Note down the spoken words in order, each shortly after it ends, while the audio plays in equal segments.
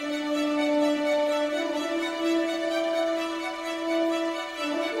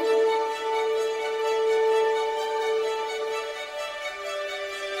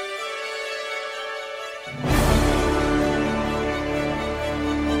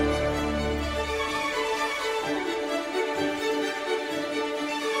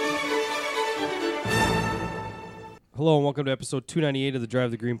Hello and welcome to episode 298 of the Drive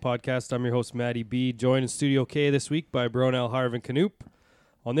the Green podcast. I'm your host, Matty B, joined in Studio K this week by Bronell, Harv, and Canoop.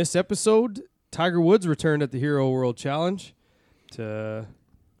 On this episode, Tiger Woods returned at the Hero World Challenge to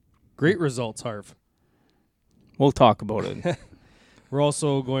great results, Harv. We'll talk about it. We're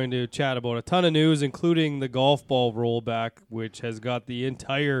also going to chat about a ton of news, including the golf ball rollback, which has got the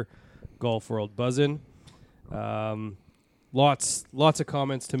entire golf world buzzing. Lots of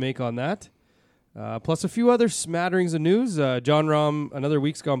comments to make on that. Plus a few other smatterings of news. John Rahm, another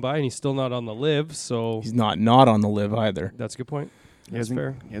week's gone by, and he's still not on the live, so... He's not on the live either. That's a good point. That's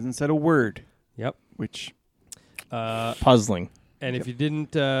fair. He hasn't said a word. Yep. Which... puzzling. And if you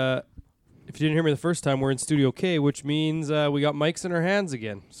didn't hear me the first time, we're in Studio K, which means we got mics in our hands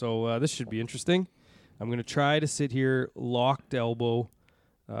again. So this should be interesting. I'm going to try to sit here locked elbow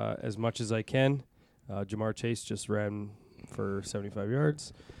as much as I can. Jamar Chase just ran for 75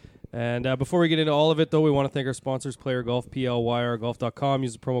 yards. And before we get into all of it, though, we want to thank our sponsors, Player Golf, PLYRGolf.com.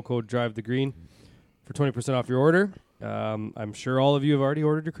 Use the promo code DriveTheGreen for 20% off your order. I'm sure all of you have already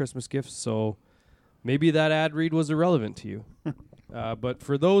ordered your Christmas gifts, so maybe that ad read was irrelevant to you. But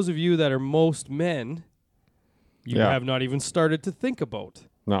for those of you that are most men, you have not even started to think about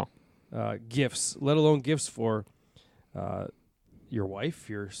gifts, let alone gifts for your wife,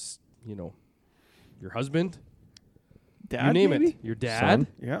 your husband, dad, you name maybe? it, your dad. Son?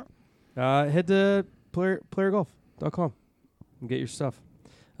 Yeah. Head to playergolf.com and get your stuff.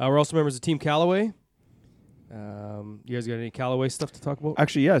 We're also members of Team Callaway. You guys got any Callaway stuff to talk about?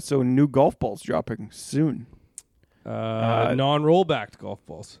 Actually, yeah. So new golf balls dropping soon. Non-rollbacked golf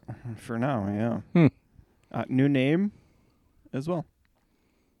balls. For now, yeah. New name as well.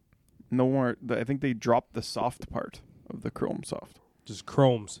 No more. I think they dropped the soft part of the Chrome Soft. Just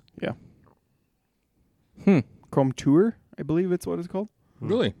chromes. Yeah. Chrome Tour, I believe it's what it's called.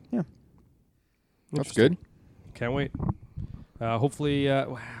 Really? Yeah. That's good. Can't wait. Hopefully,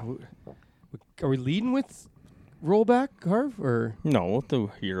 are we leading with rollback, Harv? Or No, the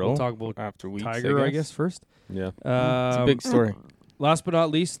Hero. we'll talk about after weeks, Tiger, I guess, first. Yeah. It's a big story. Last but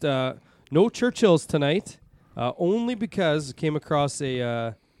not least, no Churchills tonight, only because I came across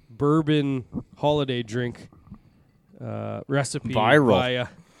a bourbon holiday drink recipe Viral.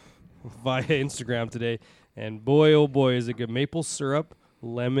 via Instagram today. And boy, oh boy, is it good. Maple syrup,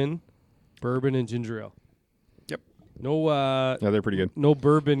 lemon, bourbon, and ginger ale. Yep. No, Yeah, they're pretty good. no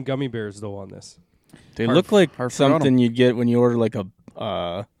bourbon gummy bears, though, on this. They look like Harv something you'd get when you order like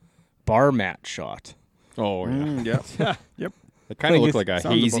a bar mat shot. Oh, yeah. Yeah. Yep. They kind of Like look like a sounds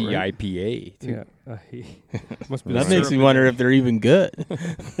about hazy right. IPA, too. Yeah. Must be That the makes syrup me in wonder there. if they're even good.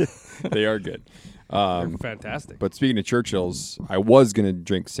 They are good. They're fantastic. But speaking of Churchills, I was going to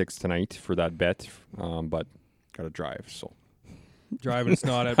drink 6 tonight for that bet, but got to drive, so. Driving it's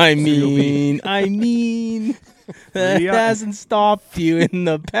not at I Studio B. mean, that hasn't stopped you in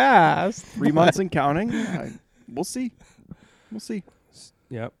the past. 3 months and counting. We'll see. We'll see.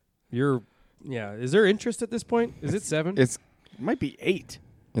 Yep. Is there interest at this point? Is it 7? It might be 8.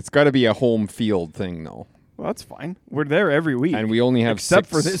 It's got to be a home field thing, though. Well, that's fine. We're there every week. And we only have except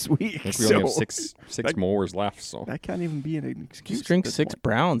 6. for this week. I think we only have so 6 that- mowers left, so. That can't even be an excuse. Just drink at this 6 point.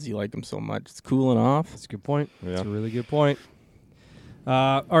 Browns. You like them so much. It's cooling off. That's a good point. Yeah. That's a really good point.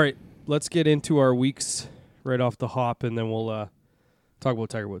 All right, let's get into our weeks right off the hop, and then we'll talk about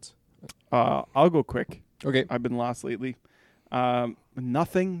Tiger Woods. I'll go quick. Okay. I've been lost lately.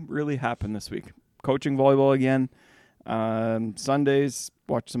 Nothing really happened this week. Coaching volleyball again. Sundays,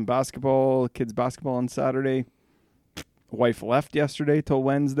 watch some basketball, kids basketball on Saturday. Wife left yesterday till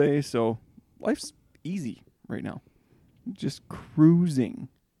Wednesday, so life's easy right now. Just cruising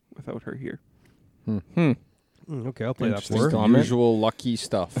without her here. Okay, I'll play that Interesting. for her. Still- Comment? Usual lucky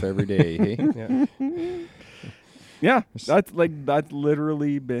stuff every day, hey? Yeah. Yeah, that's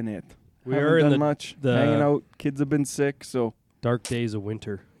literally been it. We Haven't are in done the much. the- Hanging out. Kids have been sick, so dark days of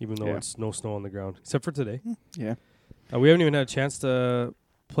winter, even though Yeah. it's no snow on the ground, except for today. yeah. We haven't even had a chance to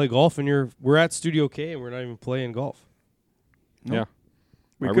play golf, and we're at Studio K, and we're not even playing golf. No. Yeah.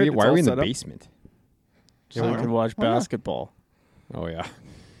 We Why could. are It's all we in the set up. basement? So we could watch Why not? basketball. Oh, yeah.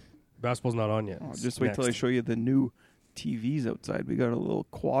 Basketball's not on yet. Oh, It's just wait till I next. show you the new TVs outside. We got a little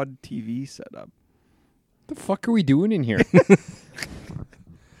quad TV set up. The fuck are we doing in here?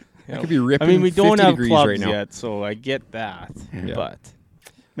 I could be I ripping mean, we don't 50 have degrees clubs right now. yet, so I get that. Yeah. But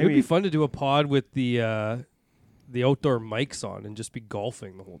It would be fun to do a pod with the outdoor mics on and just be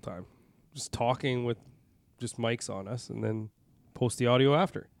golfing the whole time, just talking with just mics on us, and then post the audio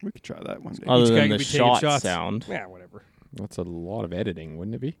after. We could try that one day. other Each guy than could the be taking shot shots. sound, Yeah, whatever. That's a lot of editing,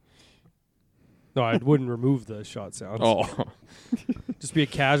 wouldn't it be? No, I wouldn't remove the shot sounds. Oh, Just be a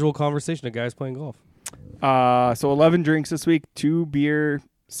casual conversation of guys playing golf. So 11 drinks this week. 2 beer,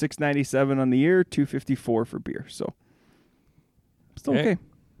 $6.97 on the year, $2.54 for beer. So still okay.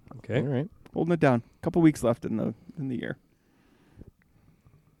 Okay. All right. Holding it down. A couple weeks left in the year.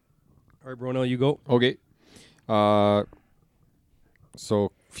 All right, Bronell, you go. Okay. So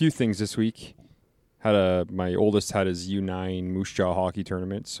a few things this week. My oldest had his U9 Moose Jaw hockey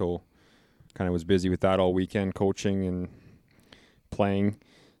tournament, so kind of was busy with that all weekend, coaching and playing.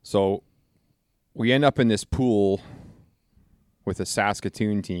 So we end up in this pool with a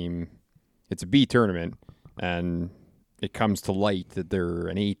Saskatoon team. It's a B tournament, and it comes to light that they're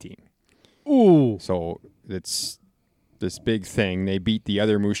an A team. Ooh. So it's this big thing. They beat the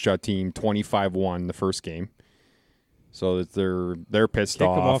other Moose Jaw team 25-1 the first game. So that they're pissed Kick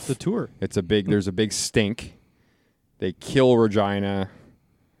off. them off the tour. There's a big stink. They kill Regina.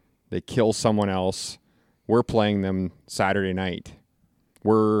 They kill someone else. We're playing them Saturday night.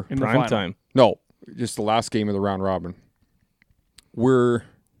 We're In the Prime final. time. no, just the last game of the round robin. We're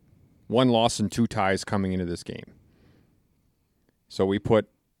 1 loss and 2 ties coming into this game. So we put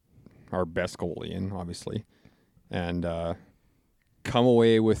our best goalie in, obviously, and come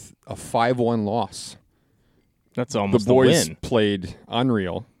away with a 5-1 loss. That's The almost boys a win. played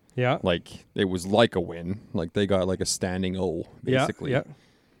unreal. Yeah. Like, it was like a win. Like, they got like a standing O, basically. Yeah.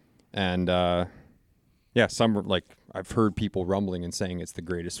 And, I've heard people rumbling and saying it's the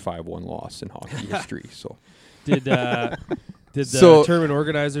greatest 5-1 loss in hockey history. So Did the So- tournament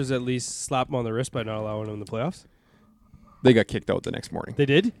organizers at least slap them on the wrist by not allowing them in the playoffs? they got kicked out the next morning. They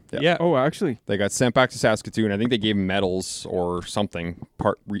did? Yeah. Oh, actually. They got sent back to Saskatoon. I think they gave them medals or something,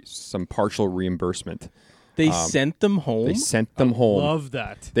 some partial reimbursement. They sent them home. They sent them home. Love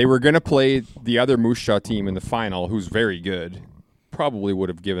that. They were going to play the other Moose Jaw team in the final, who's very good. Probably would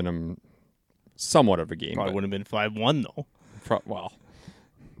have given them somewhat of a game. Probably but would have been 5-1 though.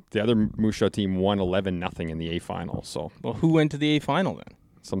 The other Moose Jaw team won 11-0 in the A final. So Well, who went to the A final then?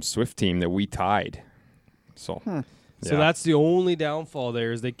 some Swift team that we tied. So So that's the only downfall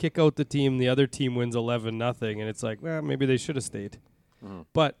there is they kick out the team, the other team wins 11-0, and it's like, well, maybe they should have stayed.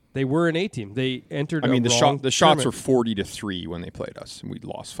 But they were an A team. They entered. I mean, a the wrong shots were tournament. 40-3 when they played us, and we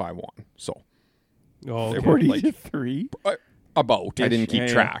lost 5-1. So Oh, they okay. were 43? about. I didn't keep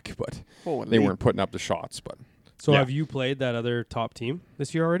Yeah. track, but Holy. they weren't putting up the shots. But So yeah. have you played that other top team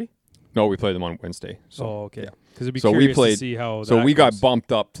this year already? no, we played them on Wednesday. So Oh, okay. yeah. Because it'd be So we curious played- to see how. So that we got goes.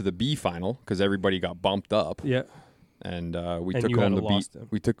 bumped up to the B final because everybody got bumped up, Yeah. and we And took you home hadn't the B. lost them.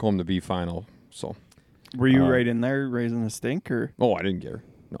 We took home the B final. So Were you right in there raising the stink, or I didn't get her.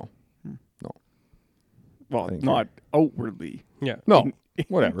 No, well, Thank not outwardly? Yeah. no,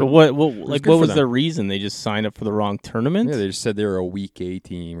 whatever. But what good what for was them. their reason? They just signed up for the wrong tournament? Yeah, they just said they were a weak A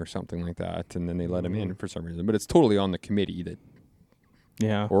team or something like that, and then they let them in for some reason. But it's totally on the committee, that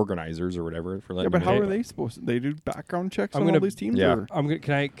Yeah. organizers or whatever, for Yeah, letting but them how in. are they supposed to? They do background checks I'm on gonna- all these teams? yeah. Or? I'm gonna,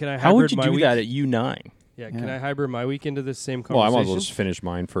 can I hybrid How would you my do week? that at U9? Yeah. Can Yeah. I hybrid my week into this same Well, I conversation? might as well just finish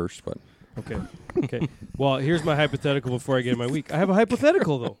mine first, but Okay. Okay. Well, here's my hypothetical before I get in my week. I have a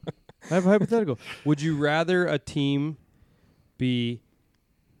hypothetical, though. I have a hypothetical. Would you rather a team be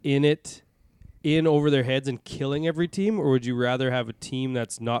in over their heads and killing every team, or would you rather have a team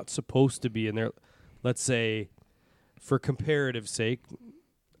that's not supposed to be in there? Let's say, for comparative sake,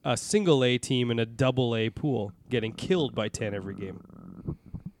 a single A team in a double A pool getting killed by 10 every game.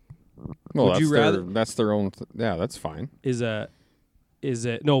 well, Would that's you rather- that's their own. Yeah, that's fine. Is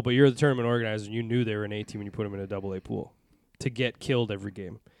it no? But you're the tournament organizer, and you knew they were an A team, and you put them in a double A pool to get killed every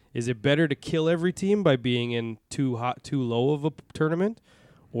game. Is it better to kill every team by being in too low of a tournament,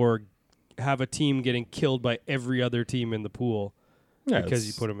 or have a team getting killed by every other team in the pool Yeah, because you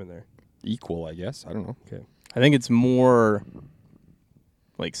it's put them in there? equal, I guess. I don't know. Okay. I think it's more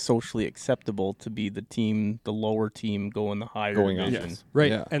like socially acceptable to be the lower team go in the higher Going up. division. Yes.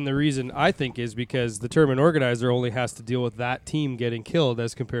 Right. Yeah. And the reason I think is because the tournament organizer only has to deal with that team getting killed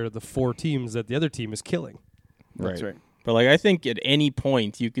as compared to the 4 teams that the other team is killing. That's right. But like I think at any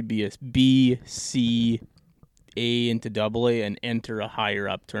point you could be a B, C, A into double A and enter a higher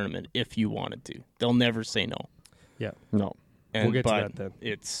up tournament if you wanted to. They'll never say no. Yeah. No. And get to but that then.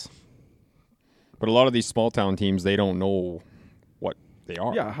 It's But a lot of these small town teams, they don't know what they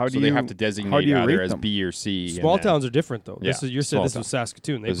are. Yeah, how so do they you- have to how designate do you either rate as them? B or C. and Small then- towns are different, though. Yeah, You said small this town. was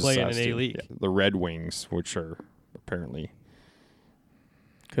Saskatoon. They This is play in an A Saskatoon. league. Yeah, the Red Wings, which are apparently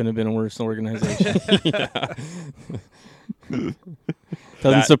couldn't have been a worse organization. Doesn't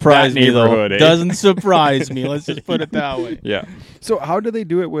That- surprise that me though. neighborhood, eh? Doesn't surprise me. Let's just put it that way. yeah. So how do they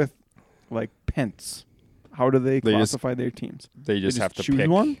do it with, like, Pence? How do they They just- classify their teams? They just just have to choose pick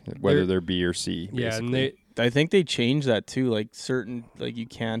one? whether they're B or C. Yeah, and basically. they I think they changed that too. Like certain, like you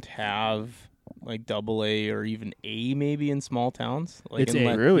can't have like AA or even A maybe in small towns. Like It's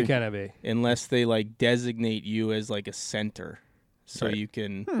A. Really? You can't have A. unless they like designate you as like a center, so Right. you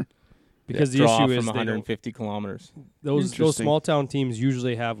can Because the draw issue from is they don't- 150 kilometers. those Interesting. small town teams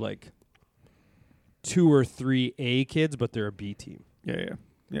usually have like 2 or 3 A kids, but they're a B team. Yeah.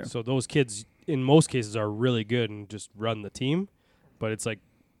 Yeah. So those kids, in most cases, are really good and just run the team. But it's like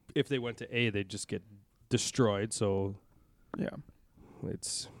if they went to A, they'd just get destroyed. So Yeah.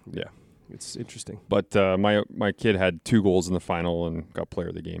 it's Yeah. it's interesting. But my kid had 2 goals in the final and got player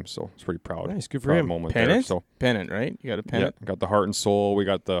of the game, so it's pretty proud. Nice, good for proud him. moment there. Pennant? So Pennant, right? You got a pennant? yeah, got the heart and soul. We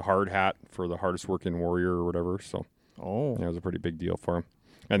got the hard hat for the hardest working warrior or whatever. So Oh. yeah, it was a pretty big deal for him.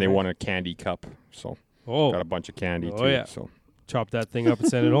 And they Nice. won a candy cup, so Oh, got a bunch of candy Oh, too. yeah. So chop that thing up and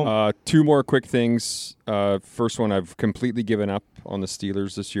send it home. 2 more quick things. First one, I've completely given up on the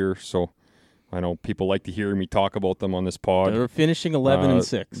Steelers this year. So I know people like to hear me talk about them on this pod. They're finishing 11 and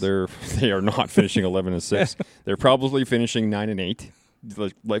 6. They are not finishing 11 and 6. They're probably finishing 9 and 8,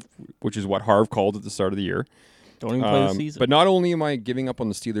 which is what Harv called at the start of the year. Don't even play the season. But not only am I giving up on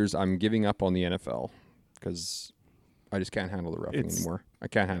the Steelers, I'm giving up on the NFL because I just can't handle the roughing It's- anymore. I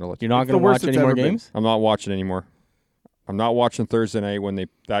can't handle it. You're not It's the going to worst watch it's any more ever been. games? I'm not watching anymore. I'm not watching Thursday night when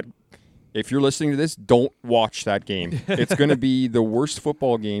if you're listening to this, don't watch that game. It's going to be the worst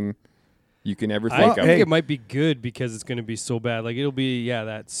football game you can ever I think think of. it might be good because it's going to be so bad. Like it'll be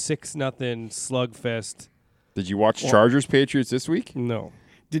that 6-0 slugfest. Did you watch Chargers Patriots this week? No,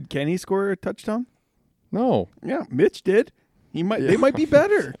 Did Kenny score a touchdown? No. Yeah, Mitch did. They might be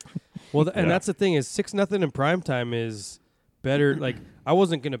better. well, and Yeah. that's the thing is 6-0 in primetime is better. Like I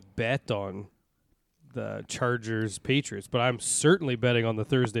wasn't going to bet on the Chargers Patriots, but I'm certainly betting on the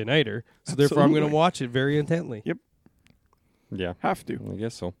Thursday nighter. So therefore, I'm going to Absolutely. watch it very intently. Yeah, Have to. I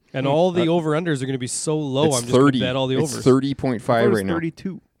guess so. And all the over-unders are going to be so low. It's I'm just going 30. to bet all the It's overs. 30.5 right now.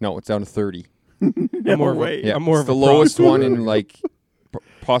 32. No, it's down to 30. No more of a- way. Yeah, I'm more it's of the a prop. lowest one in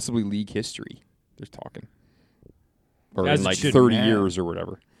possibly league history. They're talking, or As in it like should 30 be. years or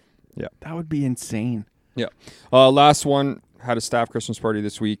whatever. That would be insane. Last one, had a staff Christmas party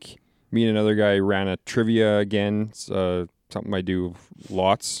this week. Me and another guy ran a trivia again. It's something I do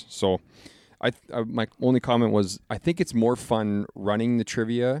lots. So my only comment was I think it's more fun running the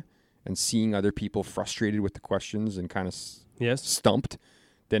trivia and seeing other people frustrated with the questions and kind of Yes. stumped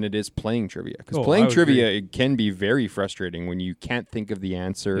than it is playing trivia. Because Oh, I playing would trivia, it can be very frustrating when you can't think of the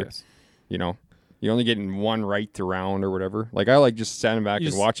answer. Yes. You know, you're only getting one right around or whatever. Like I like just standing back You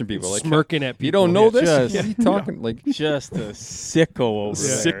and just watching people. Like, smirking at people. you don't know this? Just- What are you talking? Like Just a sicko over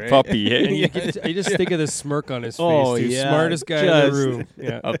sick there. eh? puppy. And eh? you just think of the smirk on his face. Oh, too. yeah, Smartest guy in just- the room.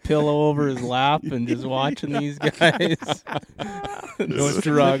 Yeah. A pillow over his lap and just watching these guys No, it's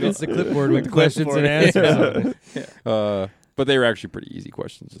struggle. It's the clipboard with questions and answers on it. But they were actually pretty easy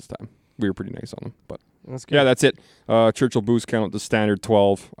questions this time. We were pretty nice on them. But That's good. yeah, that's it. Churchill booze count, the standard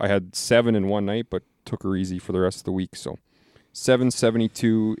 12. I had 7 in one night, but took her easy for the rest of the week. So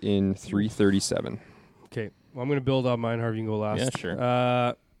 772 in 337. Okay. Well, I'm going to build on mine. Harvey, you can go last. Yeah,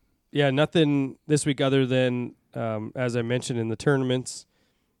 sure. Yeah, nothing this week other than, as I mentioned in the tournaments,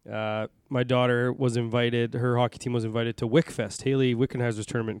 my daughter was invited, her hockey team was invited to Wickfest, Haley Wickenheiser's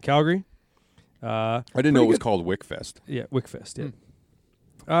tournament in Calgary. I didn't know it was called Wickfest. Yeah, Wickfest,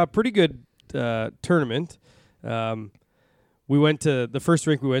 yeah. Pretty good tournament. We went to, the first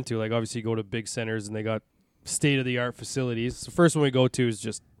rink we went to, like obviously you go to big centers and they got state-of-the-art facilities. The first one we go to is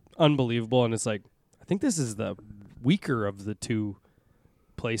just unbelievable, and it's like, I think this is the weaker of the two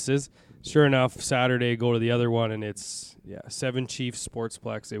places. Sure enough, Saturday go to the other one, and it's Seven Chiefs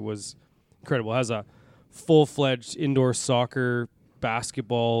Sportsplex. It was incredible. It has a full-fledged indoor soccer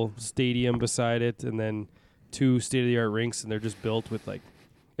basketball stadium beside it, and then 2 state-of-the-art rinks, and they're just built with like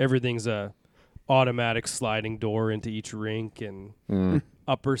everything's a automatic sliding door into each rink, and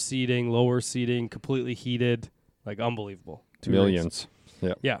upper seating, lower seating, completely heated, like unbelievable. 2 rinks. Millions.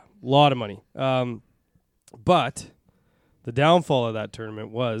 Yeah, a lot of money. But the downfall of that tournament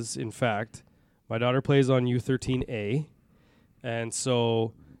was, in fact, my daughter plays on U13A, and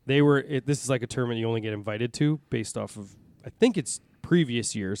so this is like a tournament you only get invited to based off of, I think it's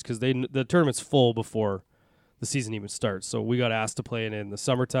previous years, because the tournament's full before the season even starts. So we got asked to play it in the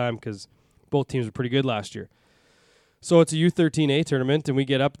summertime because both teams were pretty good last year. So it's a U13A tournament, and we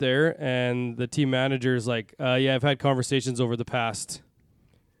get up there, and the team manager is like, I've had conversations over the past...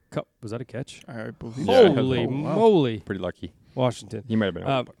 Was that a catch? I believe. Yeah. Holy Oh, wow. moly, Pretty lucky. Washington. He might have been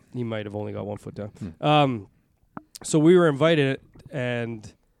out, but He might have only got 1 foot down. So we were invited,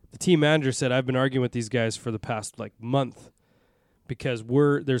 and the team manager said, I've been arguing with these guys for the past like month because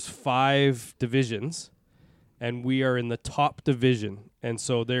there's 5 divisions, and we are in the top division. And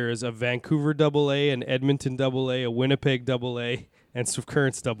so there is a Vancouver AA, an Edmonton AA, a Winnipeg AA, and Swift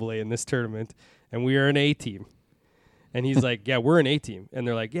Currents AA in this tournament, and we are an A team. And he's like, yeah, we're an A team. And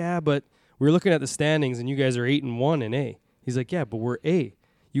they're like, yeah, but we're looking at the standings, and you guys are 8-1 in A. He's like, yeah, but we're A.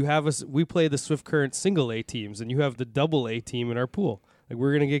 You have us. We play the Swift Current single A teams, and you have the double A team in our pool. Like,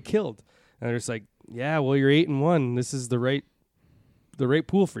 we're gonna get killed. And they're just like, yeah, well, you're 8-1. This is the right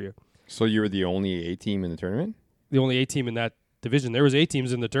pool for you. So you were the only A team in the tournament? The only A team in that division. There was A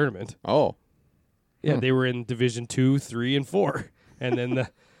teams in the tournament. Oh. Yeah, they were in Division 2, 3, and 4, and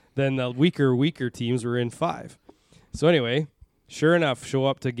then the weaker teams were in 5. So anyway, sure enough, show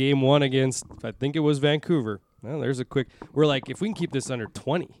up to game 1 against, I think it was Vancouver. Well, there's a quick. We're like, if we can keep this under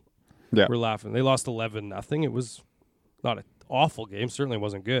 20, Yeah. we're laughing. They lost 11-0. It was not an awful game. Certainly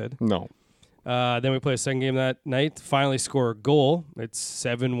wasn't good. No. Then we play a second game that night. Finally score a goal. It's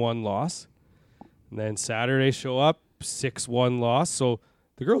 7-1 loss. And then Saturday show up 6-1 loss. So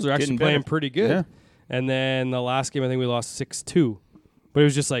the girls are actually Getting playing better. pretty good. Yeah. And then the last game, I think we lost 6-2. But it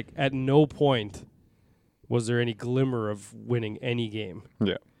was just like at no point was there any glimmer of winning any game.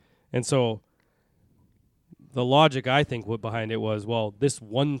 Yeah. And so the logic, I think, what behind it was, well, this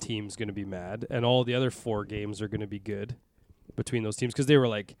one team's going to be mad, and all the other 4 games are going to be good between those teams because they were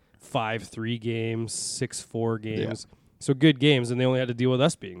like 5-3 games, 6-4 games. So good games, and they only had to deal with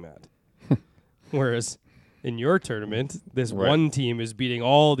us being mad. Whereas in your tournament, this Right. one team is beating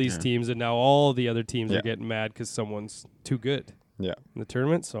all these teams, and now all the other teams Yeah. are getting mad because someone's too good Yeah. in the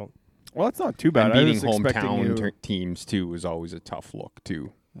tournament. So Well, it's not too bad. And I beating was expecting you. hometown teams, too, was always a tough look,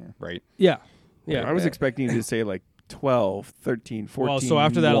 too. Yeah. Right? yeah. I was expecting you to say like 12, 13, 14. Well, so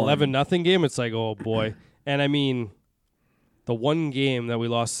after that 1. 11-0 game, it's like, oh boy. And I mean, the one game that we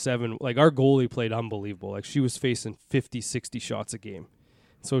lost 7, like our goalie played unbelievable. Like she was facing 50, 60 shots a game.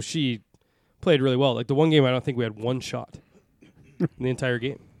 So she played really well. Like the one game, I don't think we had one shot in the entire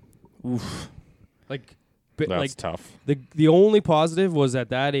game. Oof. Like, That's tough. the only positive was at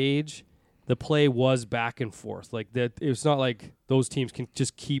that age, the play was back and forth. Like that, it was not like those teams can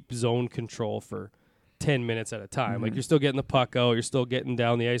just keep zone control for 10 minutes at a time. Like you're still getting the puck out, you're still getting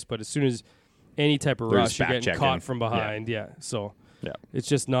down the ice, but as soon as any type of There's rush, you're getting back-checking. caught from behind. Yeah. So Yeah. it's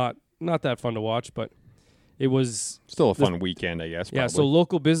just not that fun to watch, but it was. Still a fun weekend, I guess. Yeah. So probably.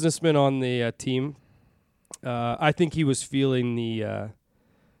 local businessman on the team, I think he was feeling the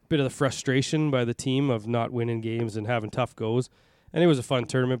bit of the frustration by the team of not winning games and having tough goes, and it was a fun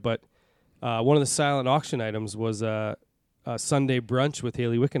tournament. But one of the silent auction items was a Sunday brunch with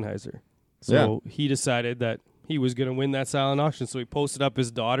Haley Wickenheiser. So he decided that he was going to win that silent auction. So he posted up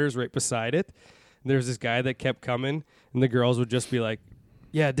his daughters right beside it. And there's this guy that kept coming, and the girls would just be like,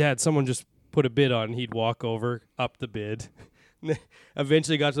 "Yeah, Dad, someone just put a bid on." And he'd walk over, up the bid.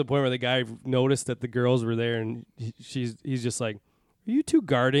 Eventually got to the point where the guy noticed that the girls were there, and he's just like, "Are you two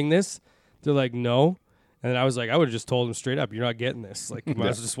guarding this?" They're like, "No." And then I was like, I would have just told him straight up, "You're not getting this. Like, you might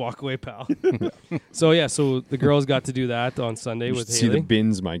as well just walk away, pal." So the girls got to do that on Sunday You with should see Haley. the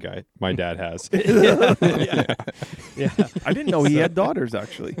bins my dad has. Yeah. I didn't know he had daughters,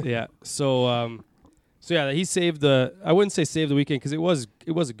 actually. Yeah. So he saved I wouldn't say saved the weekend because it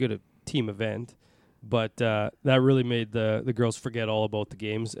was a good team event, but that really made the girls forget all about the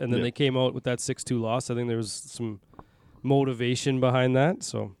games, and then Yeah. they came out with that 6-2 loss. I think there was some motivation behind that.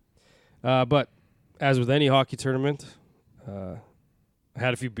 So, but as with any hockey tournament, I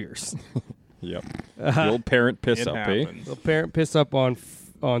had a few beers. Yep. The old parent piss It up, eh? happens. The parent pissed up on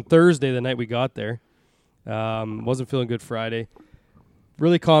Thursday, the night we got there. Wasn't feeling good Friday.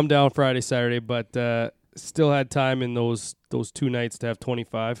 Really calmed down Friday, Saturday, but still had time in those 2 nights to have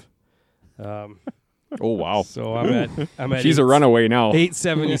 25. Oh, wow. So I'm at She's a runaway now.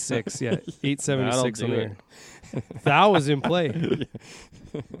 876. Yeah, 876 That'll on do there. Thou was in play.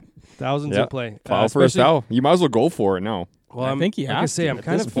 Thousands Yeah. in play. Foul first Especially- out. You might as well go for it now. Well, I think he like I has say, to. I'm At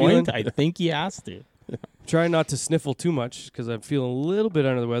kind this of feeling. point, I think he has to. Trying not to sniffle too much because I'm feeling a little bit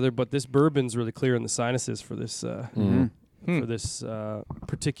under the weather. But this bourbon's really clearing the sinuses for this for this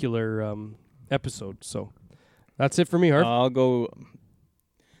particular episode. So that's it for me, Harv. I'll go.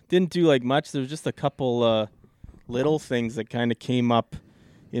 Didn't do like much. There was just a couple little things that kind of came up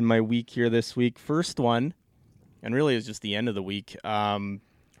in my week here this week. First one, and really it's just the end of the week.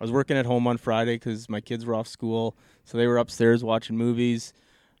 I was working at home on Friday because my kids were off school, so they were upstairs watching movies.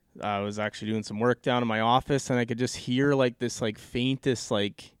 I was actually doing some work down in my office, and I could just hear like this like faintest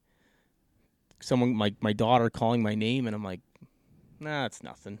like someone my daughter calling my name, and I'm like, nah, it's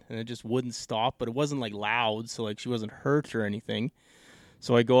nothing. And it just wouldn't stop, but it wasn't like loud, so like she wasn't hurt or anything.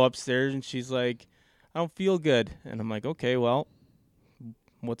 So I go upstairs and she's like, I don't feel good. And I'm like, okay, well,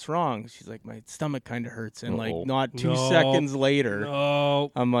 what's wrong? She's like, my stomach kind of hurts. And like Uh-oh. not 2 No. seconds later,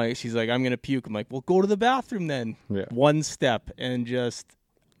 No. I'm like, she's like, I'm going to puke. I'm like, well, go to the bathroom then. Yeah. One step and just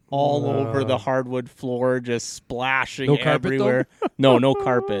all over the hardwood floor, just splashing No carpet, though? everywhere. No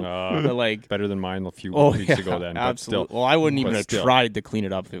carpet. But like, Better than mine a few oh, weeks yeah, ago then. absolutely. But still. Well, I wouldn't even But have still. tried to clean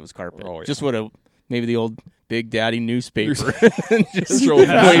it up if it was carpet. Oh, yeah. Just would have maybe the old Big Daddy newspaper and just Throw wait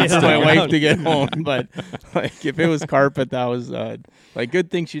it till my down. wife to get home. But like, if it was carpet, that was like good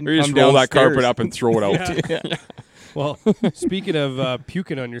thing she didn't Or you come just roll that downstairs. carpet up and throw it out. Yeah. Well, speaking of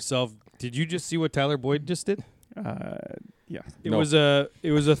puking on yourself, did you just see what Tyler Boyd just did? Yeah. It No. was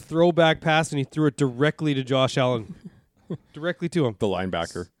a throwback pass, and he threw it directly to Josh Allen, directly to him. The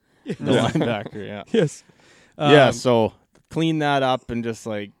linebacker. The linebacker, yeah. Yes. Yeah, so clean that up and just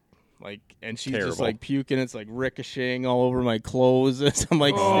like, and she's just Terrible. like puking. It's like ricocheting all over my clothes. As I'm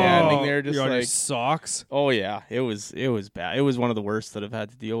like standing there, just you're on your like, socks. oh yeah, it was bad. It was one of the worst that I've had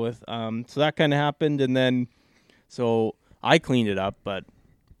to deal with. So that kind of happened, and then so I cleaned it up, but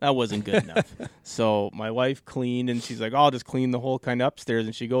that wasn't good enough. So my wife cleaned, and she's like, oh, I'll just clean the whole kind of upstairs,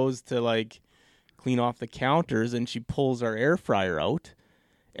 and she goes to like clean off the counters, and she pulls our air fryer out.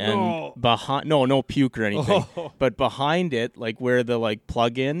 And No. behind, no puke or anything, Oh. but behind it, like where the like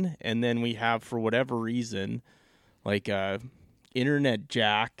plug in, and then we have for whatever reason, like a internet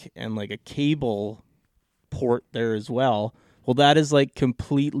jack and like a cable port there as well. Well, that is like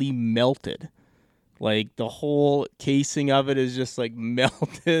completely melted. Like the whole casing of it is just like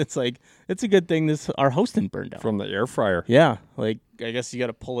melted. It's like it's a good thing our house didn't burn down. From the air fryer. Yeah, like I guess you got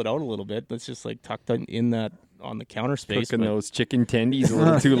to pull it out a little bit. That's just like tucked in that on the counter space. Cooking but- those chicken tendies a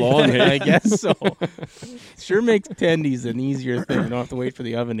little too long. I Hey? guess so. Sure makes tendies an easier thing. You don't have to wait for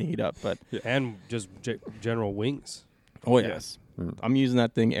the oven to heat up. But And just general wings. oh yeah, Yes. I'm using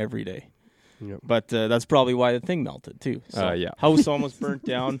that thing every day. Yep. But that's probably why the thing melted too. So Yeah. house almost burnt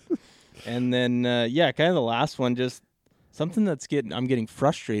down. And then kind of the last one, just something I'm getting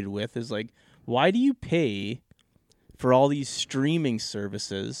frustrated with is like, why do you pay for all these streaming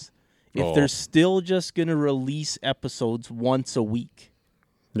services if Oh. they're still just gonna release episodes once a week?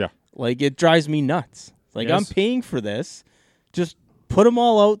 Yeah. Like it drives me nuts. Like I'm Yes. paying for this, just put them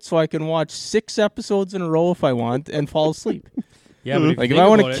all out so I can watch 6 episodes in a row if I want and fall asleep. Yeah, but Like you if I think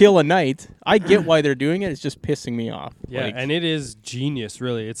want about to it- kill a night, I get why they're doing it. It's just pissing me off. Yeah, Like, and it is genius,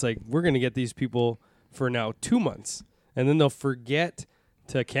 really. It's like we're going to get these people for now 2 months, and then they'll forget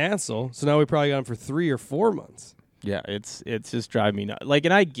to cancel. So now we probably got them for 3 or 4 months. yeah, it's just driving me nuts. Like,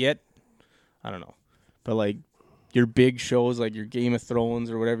 and I don't know, but like your big shows, like your Game of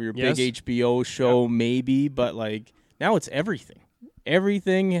Thrones or whatever, your Yes. big HBO show, maybe, but like now it's everything.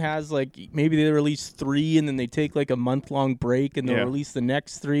 Everything has like maybe they release 3 and then they take like a month-long break and they'll Yeah. release the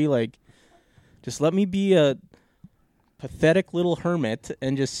next 3. Like, just let me be a pathetic little hermit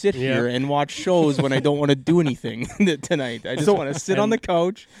and just sit Yeah. here and watch shows when I don't want to do anything tonight. I just So- want to sit on the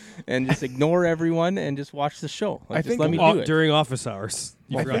couch and just ignore everyone and just watch the show. Like, I just think let me Off- do it. during office hours.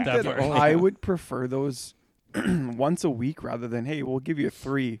 You I forgot think that that part. I would prefer those once a week rather than, hey, we'll give you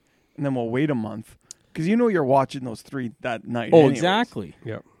 3 and then we'll wait a month. Because you're watching those 3 that night. Oh, anyways. exactly.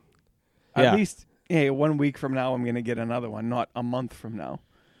 Yeah. At Yeah. least, hey, 1 week from now I'm going to get another one, not a month from now.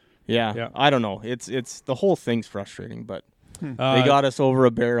 Yeah. Yeah. I don't know. It's the whole thing's frustrating, but they Uh, got us over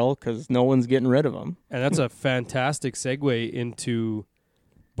a barrel because no one's getting rid of them. And that's a fantastic segue into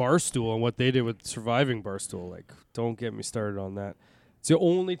Barstool and what they did with surviving Barstool. Like, don't get me started on that. It's the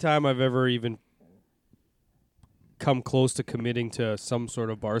only time I've ever even come close to committing to some sort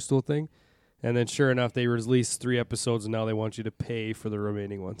of Barstool thing. And then sure enough, they released 3 episodes and now they want you to pay for the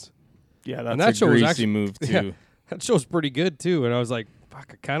remaining ones. Yeah, And that's that a show was greasy actually- move too. Yeah. That show's pretty good too. And I was like,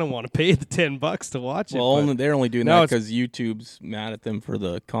 fuck, I kind of want to pay the $10 to watch Well, it. but- they're only doing now that it's- because YouTube's mad at them for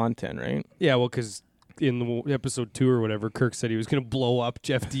the content, right? Yeah, well, because in the episode 2 or whatever, Kirk said he was going to blow up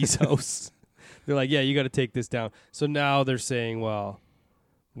Jeff D's house. They're like, yeah, you got to take this down. So now they're saying, well,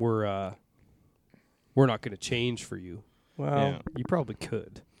 we're not going to change for you. Well, Yeah. you probably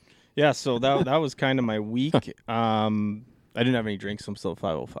could. Yeah, so that was kind of my week. I didn't have any drinks, so I'm still at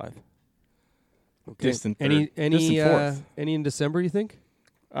 505. Distant third. Distant fourth. Any in December? You think?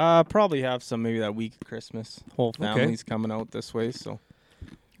 Probably have some maybe that week of Christmas. Whole family's coming out this way, so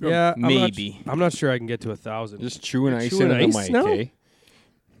Yeah, maybe. I'm not sure I can get to 1,000. Just chewing ice chewing into the ice mic, now? eh?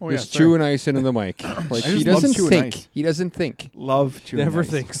 Oh, Just chewing ice into the mic. Like he just love doesn't chewing think. ice. He doesn't think. Love chewing Never ice.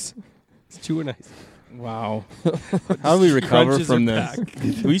 thinks. It's chewing ice. Wow. How do we recover Crunches from are this?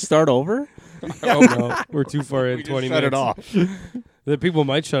 back. Do we start over? Oh no, we're too far in. We just 20 shut minutes. it off. The people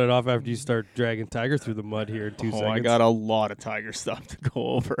might shut it off after you start dragging Tiger through the mud here in 2 seconds. I got a lot of Tiger stuff to go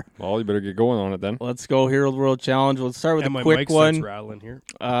over. Well, you better get going on it then. Let's go Hero World Challenge. Let's start with and a my quick mic starts one. rattling here.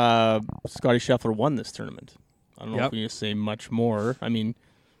 Scotty Scheffler won this tournament. I don't know Yep. if we need to say much more. I mean,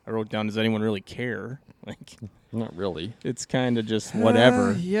 I wrote down, does anyone really care? Like, Not really. it's kind of just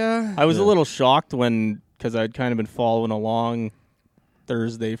whatever. Yeah. I was a little shocked because I'd kind of been following along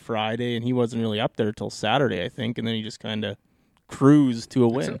Thursday, Friday, and he wasn't really up there till Saturday, I think, and then he just kind of cruised to a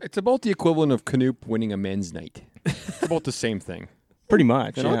win. It's about the equivalent of Knoop winning a men's night. It's about the same thing. Pretty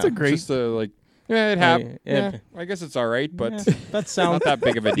much. You know, yeah. it's a great. Just like, yeah, it happened. yeah. Yeah, I guess it's all right, but Yeah, that sounds not that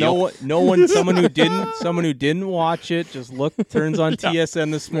big of a deal. someone who didn't watch it, just turns on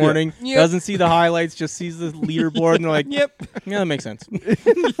TSN this morning, Yep. doesn't see the highlights, just sees the leaderboard, and they're like, Yep. yeah, that makes sense.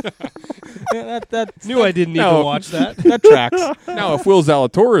 Yeah, that Knew I didn't need No. to watch that. that tracks. Now, if Will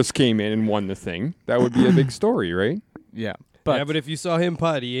Zalatoris came in and won the thing, that would be a big story, right? Yeah. But if you saw him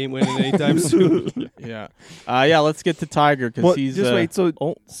putt, he ain't winning anytime soon. Yeah. Let's get to Tiger because Well, he's just wait. So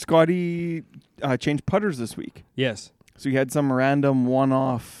oh. Scotty changed putters this week. Yes. So he had some random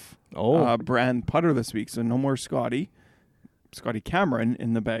one-off brand putter this week. So no more Scotty Cameron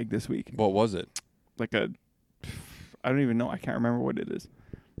in the bag this week. What was it? Like I don't even know. I can't remember what it is.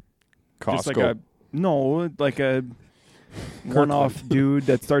 Costco. Just like a one-off dude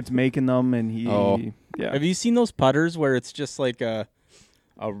that starts making them, and he. Oh. Yeah. Have you seen those putters where it's just like I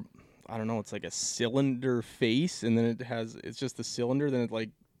don't know, it's like a cylinder face, and then it's just the cylinder, then it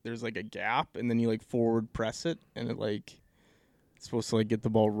there's like a gap, and then you like forward press it, and it's supposed to like get the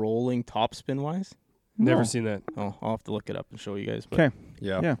ball rolling topspin wise. Never No. seen that. Oh, I'll have to look it up and show you guys. But 'Kay.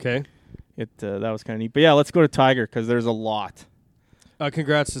 Yeah. Yeah. Okay. that was kind of neat. But yeah, let's go to Tiger because there's a lot.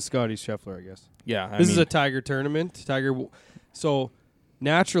 Congrats to Scotty Scheffler, I guess. Yeah, This is a Tiger tournament. So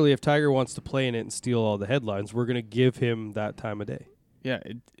naturally, if Tiger wants to play in it and steal all the headlines, we're going to give him that time of day. Yeah,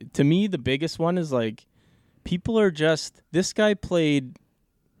 to me, the biggest one is like people are just this guy played.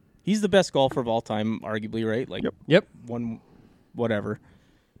 He's the best golfer of all time, arguably, right? Like, Yep. one, whatever.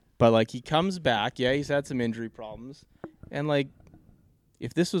 But like he comes back. Yeah, he's had some injury problems, and like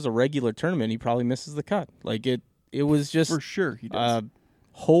if this was a regular tournament, he probably misses the cut. Like it was just For sure he does.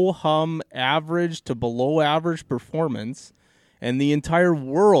 ho hum average to below average performance, and the entire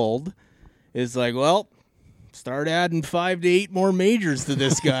world is like, well, start adding 5 to 8 more majors to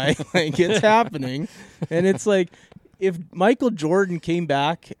this guy. Like it's happening, and it's like if Michael Jordan came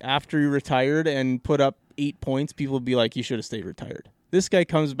back after he retired and put up 8 points, people would be like, he should have stayed retired. This guy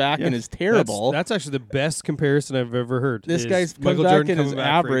comes back and is terrible. That's actually the best comparison I've ever heard. This is guy comes Michael back Jordan and is coming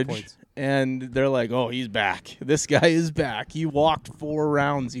back for 8 average, points. and they're like, oh, he's back. This guy is back. He walked 4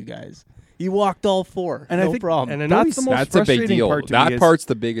 rounds, you guys. He walked all 4. And I no think- problem. and I know That's he's the most That's a big frustrating deal. part to me That is- part's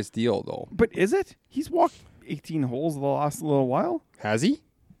the biggest deal, though. But is it? He's walked 18 holes the last little while. Has he?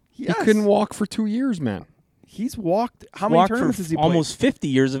 Yes. He couldn't walk for 2 years, man. He's walked. How many walked tournaments for has he played? almost 50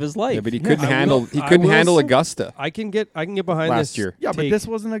 years of his life. Yeah, but he Yeah, couldn't I handle. will- He I couldn't will handle say- Augusta. I can get behind Last this. year. Yeah, but take. this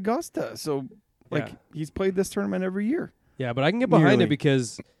wasn't Augusta, so like Yeah. he's played this tournament every year. Yeah, but I can get behind Nearly. it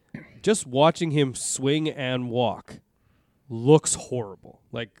because just watching him swing and walk looks horrible.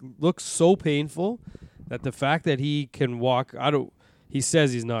 Like looks so painful that the fact that he can walk, he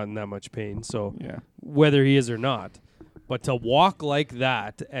says he's not in that much pain, so Yeah. whether he is or not, but to walk like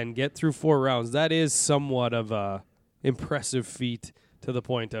that and get through 4 rounds, that is somewhat of a impressive feat to the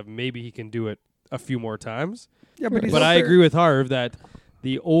point of maybe he can do it a few more times. Yeah, but he's But out I there- agree with Harv that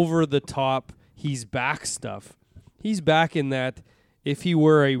the over-the-top, he's back stuff, he's back in that if he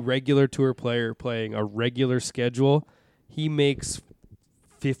were a regular tour player playing a regular schedule, he makes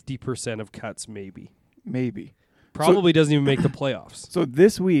 50% of cuts maybe. Maybe. Probably doesn't even make the playoffs. So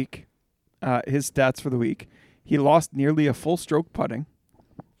this week, his stats for the week, he lost nearly a full stroke putting.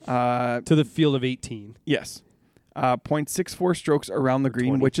 To the field of 18. Yes. 0.64 strokes around the green,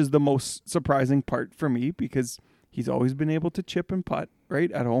 20. which is the most surprising part for me because he's always been able to chip and putt,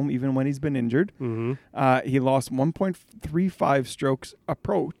 right, at home, even when he's been injured. Mm-hmm. He lost 1.35 strokes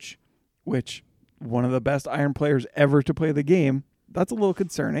approach, which one of the best iron players ever to play the game. That's a little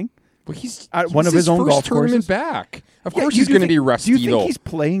concerning. Well, he's At one of his own first golf tournament courses. back. Of Yeah, course, you he's do going to think- be rusty, Do you think though. he's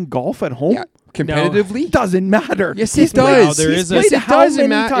playing golf at home? Yeah, competitively. Doesn't matter. Yes, He's it does. Now, there He's is a- played Yes, it how does, many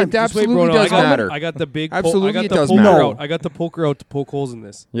Matt. times? It Just wait, absolutely Bruno, does matter. I got the big Absolutely, I got it the does poker matter. out. I got the poker out to poke holes in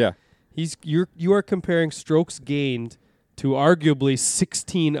this. Yeah. You are comparing strokes gained to arguably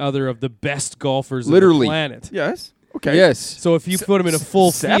 16 other of the best golfers Literally. on the planet. Yes. Okay. Yes. So if you put him in a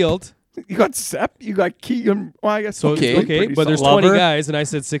full Sepp? field, You got Sepp. You got Keegan. Well, I guess So Okay. okay, but there's solid. 20 Lover. guys, and I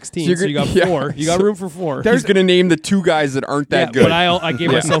said 16, So so, you're you got gonna- yeah. 4. You got So- room for 4. He's going to name the 2 guys that aren't that good. But I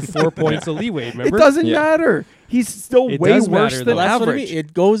gave myself 4 points of leeway. It Remember? doesn't Yeah. matter. He's still It way does worse matter, than though. That's what I average. mean.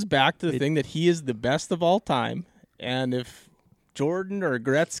 It goes back to the thing that he is the best of all time, and if Jordan or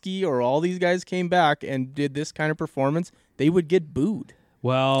Gretzky or all these guys came back and did this kind of performance, they would get booed.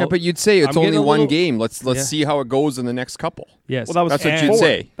 Well, Yeah, but you'd say it's I'm only getting a one little- game. Let's Yeah. see how it goes in the next couple. yes. Well, that was That's what and you'd four.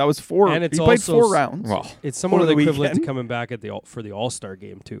 say. That was 4. And it's he played also 4 rounds. Well, It's somewhat of over the the equivalent to weekend. coming back for the All-Star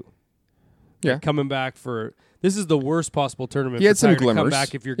game too. Yeah. Coming back for this is the worst possible tournament. he had for some Tiger to come glimmers.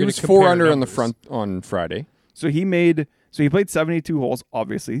 back if you're He going was to 4 compare under on the numbers. front on Friday. So he played 72 holes,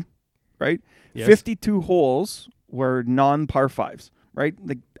 obviously, right? Yes. 52 holes were non-par 5s, right?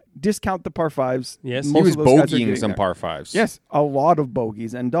 Like discount the par 5s. Yes. most He was of those guys are bogeying getting some there. par 5s. Yes, a lot of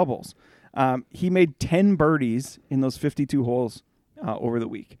bogeys and doubles. He made 10 birdies in those 52 holes over the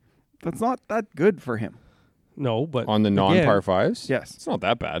week. That's not that good for him. No, but On the non-par 5s? Yes, It's not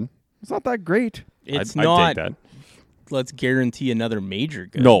that bad. it's not that great. It's I'd not. take that. Let's guarantee another major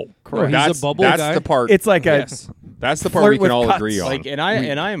good. No. Correct. He's a That's, bubble that's guy. the part. It's like yes. That's the part flirt we can with all cuts. agree on. Like, and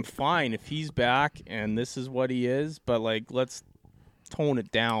I am fine if he's back and this is what he is, but like, let's tone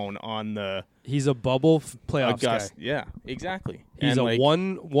it down on the He's a bubble playoffs August. guy. Yeah, exactly. He's and a like,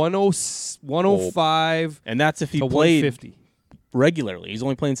 105 and that's if he to played 150. regularly. He's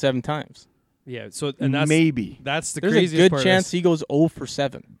only playing 7 times. Yeah, so and that's Maybe. that's the There's a craziest good part of chance this. he goes 0 for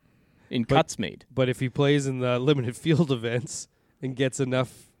 7 in cuts made. But if he plays in the limited field events and gets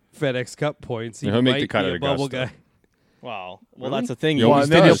enough FedEx Cup points, he He'll make might the cut be at a bubble Augusta. guy. Well, Really? that's the thing. He Well, always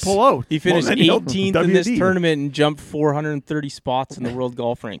and then he'll does. pull out. He finished Well, then he'll 18th in this WD. tournament and jumped 430 spots in the world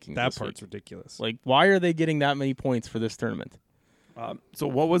golf rankings. That this part's week. ridiculous. Like, why are they getting that many points for this tournament? So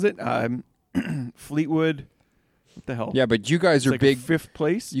what was it? Fleetwood. What the hell? yeah, but you guys It's are like big. 5th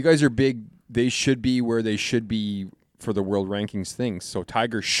place. You guys are big. They should be where they should be for the world rankings things. So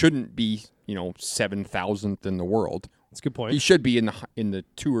Tiger shouldn't be, 7,000th in the world. That's a good point. He should be in the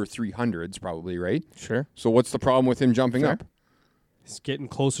 200 or 300s probably, right? Sure. So what's the problem with him jumping Fair. up? He's getting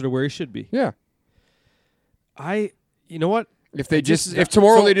closer to where he should be. Yeah. You know what? If they just- if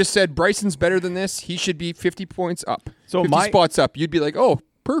tomorrow so- they just said Bryson's better than this, he should be 50 points up. So 50 my spots up, you'd be like, "Oh,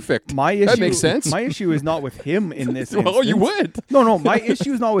 perfect." my issue That makes sense. My issue is not with him in this instance. Well, you would. No, my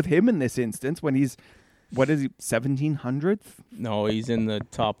issue is not with him in this instance when he's what is he 1700th? No, he's in the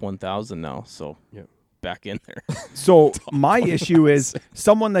top 1,000 now, so Yeah. back in there. So my issue is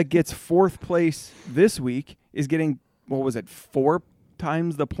someone that gets 4th place this week is getting 4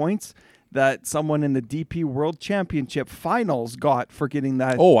 times the points that someone in the DP World Championship finals got for getting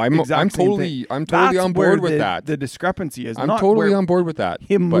that. Oh, I'm exact same totally thing. I'm totally That's on where board with the- that. The discrepancy is I'm not totally where on board with that.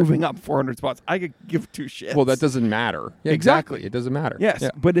 him but- moving up 400 spots. I could give 2 shits. Well, that doesn't matter. Yeah, Exactly. It doesn't matter. Yes, Yeah.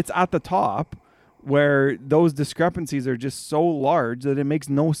 but it's at the top where those discrepancies are just so large that it makes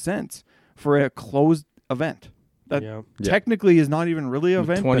no sense for a closed event. That Yeah. Yeah. technically is not even really an With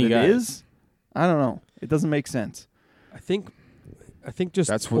event, 20 but guys. it is. I don't know. It doesn't make sense. I think just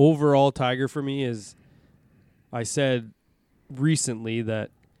That's what- overall Tiger for me is I said recently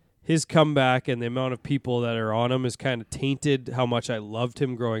that his comeback and the amount of people that are on him is kind of tainted how much I loved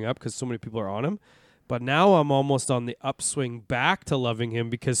him growing up because so many people are on him. But now I'm almost on the upswing back to loving him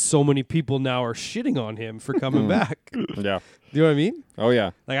because so many people now are shitting on him for coming back. Do Yeah. you know what I mean? Oh yeah.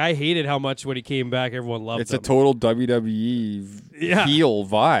 Like I hated how much when he came back everyone loved It's him. a total WWE Yeah. heel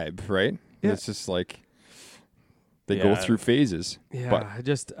vibe, right? Yeah. It's just like they go Yeah. through phases. Yeah,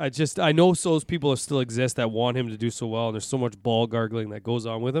 But I know those people still exist that want him to do so well, and there's so much ball gargling that goes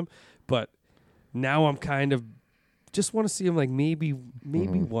on with him. But now I'm kind of just want to see him like maybe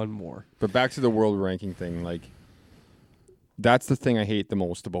one more. But back to the world ranking thing, like that's the thing I hate the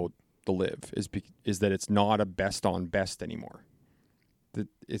most about the Live is that it's not a best on best anymore.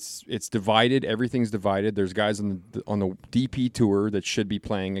 It's divided. Everything's divided. There's guys on the DP tour that should be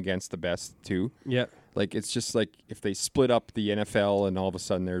playing against the best too. Yeah, Like it's just like if they split up the NFL and all of a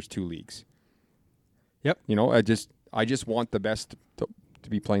sudden there's 2 leagues. Yep. I just want the best to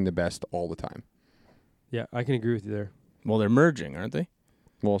be playing the best all the time. yeah, I can agree with you there. Well, they're merging, aren't they?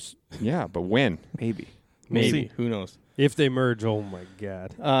 Well, yeah, but when? Maybe. Maybe. see. Who knows? If they merge, oh my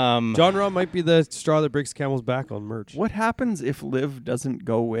god, Um, John Rahm might be the straw that breaks the camel's back on merge. What happens if Liv doesn't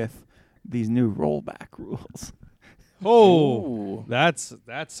go with these new rollback rules? Oh, Ooh. that's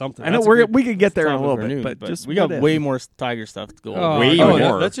something. I know That's a we could get there in a topic little for bit, noon, but just we got what if? way more Tiger stuff to go. Oh, over. Way no,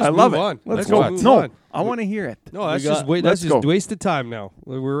 more. Let's just I love move it. on. Let's go. go. Move No, on. I want to hear it. No, that's We just got- wait. let's That's just go. wasted time now.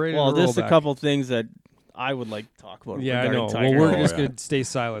 We're ready Well, to roll just a back. couple things that I would like to talk about. Yeah, I regarding know. Tiger. Well, we're Oh, just yeah. gonna stay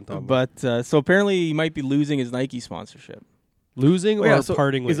silent on that. But so apparently he might be losing his Nike sponsorship. Losing Oh, or yeah, so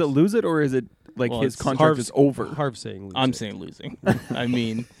parting ways? is it lose it or is it like Well, his it's contract Harv's- is over? Harv saying losing. I'm saying losing. I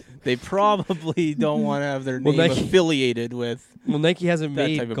mean, they probably don't want to have their Well, name Nike- affiliated with. Well, Nike hasn't that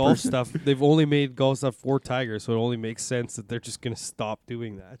type made of golf person. stuff. They've only made golf stuff for Tiger, so it only makes sense that they're just going to stop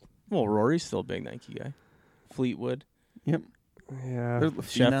doing that. Well, Rory's still a big Nike guy. Fleetwood, Yep. Yeah. There's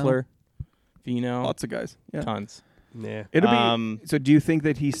Scheffler, Finau, lots of guys. Yeah. tons. Yeah. It'll be. Um, So, do you think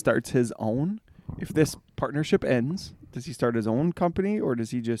that he starts his own? If this partnership ends, does he start his own company or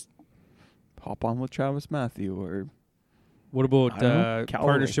does he just hop on with Travis Matthew? Or What about I don't know.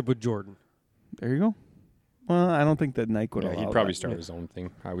 Callaway. partnership with Jordan? there you go. Well, I don't think that Nike would Yeah, allow he'd probably that. start his own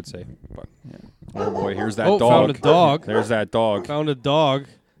thing, I would say. But Yeah. oh boy, here's that Oh, dog. found a dog. There's that dog. Found a dog.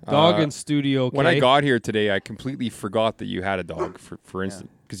 Dog in studio. When I got here today, I completely forgot that you had a dog. For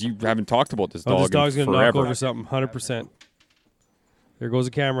instance, because you haven't talked about this dog this dog's in gonna knock forever. over something. 100%. There goes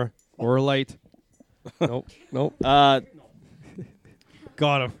a camera or a light. Nope. Nope.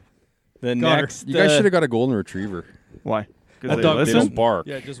 Got him. the Got her. next, You guys should have got a golden retriever. Why? That Because they dog They listen. don't bark.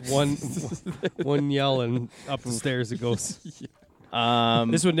 Yeah, just one yell and up the stairs it goes.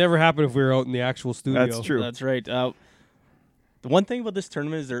 This would never happen if we were out in the actual studio. That's true. That's right. The one thing about this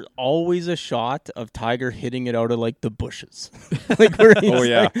tournament is there's always a shot of Tiger hitting it out of like the bushes. Like where he's, Oh,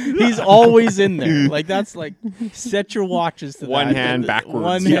 yeah. like, he's always in there. Like that's like set your watches to One that. hand backwards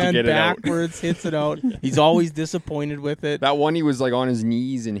One to hand get it out. backwards hits it out. He's always disappointed with it. That one, he was like on his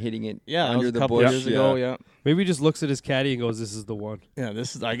knees and hitting it Yeah, that under was a the couple bush. years ago. Yeah, Maybe he just looks at his caddy and goes, "This is the one." yeah.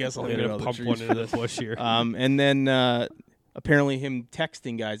 This is. I guess I'll I'm hit it gonna out of the pump trees. one into the bush here. And then apparently him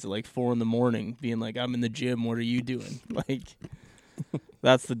texting guys at like 4 a.m, being like, "I'm in the gym. What are you doing?" Like,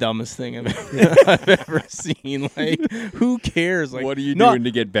 that's the dumbest thing I've ever seen. Like, who cares? Like, What are you not- doing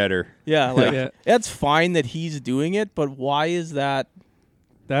to get better? Yeah, like Yeah. that's fine that he's doing it, but why is that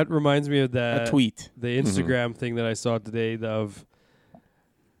That reminds me of a tweet? the Instagram thing that I saw today of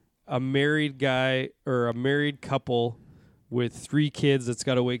a married guy or a married couple with 3 kids that's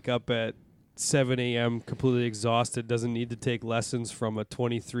got to wake up at 7 a.m. completely exhausted, doesn't need to take lessons from a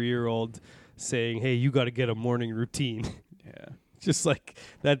 23-year-old saying, "Hey, you got to get a morning routine." Yeah. Just like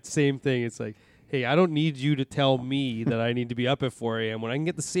that same thing. It's like, hey, I don't need you to tell me that I need to be up at 4 a.m. when I can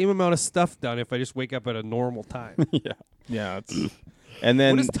get the same amount of stuff done if I just wake up at a normal time. Yeah, and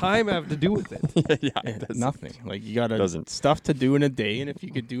then What does time have to do with it? nothing. Like you got Doesn't. stuff to do in a day, and if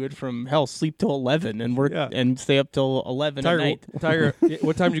you could do it from sleep till 11 and work Yeah. and stay up till 11 at night, Tiger,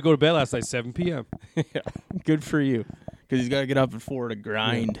 what time did you go to bed last night? 7 p.m. good for you, because he's got to get up at 4 to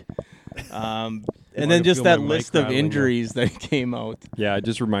grind. And I then just feel that my mic list of rattling now. injuries that came out. Yeah, it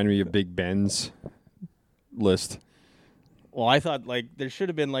just reminded me of Big Ben's list. Well, I thought like there should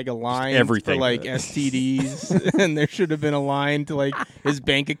have been like a line for everything. like STDs, and there should have been a line to like his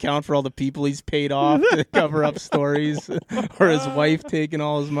bank account for all the people he's paid off to cover up stories, or his wife taking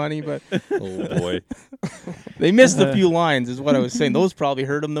all his money. But Oh boy. they missed a few lines, is what I was saying. Those probably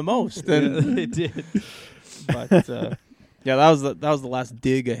hurt him the most. And, They did. but yeah, that was the last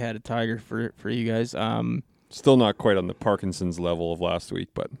dig I had at Tiger for you guys. Still not quite on the Parkinson's level of last week,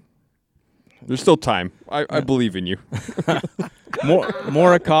 but there's still time. I believe in you.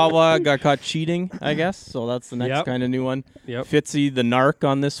 Morikawa got caught cheating, I guess. So that's the next Yep. kind of new one. Yep. Fitzy the narc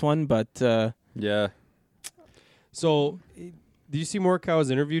on this one, but Yeah. So, do you see Morikawa's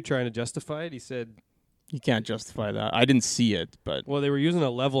interview trying to justify it? He said, you can't justify that. I didn't see it, but well, they were using a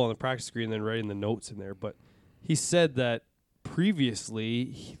level on the practice screen and then writing the notes in there. But he said that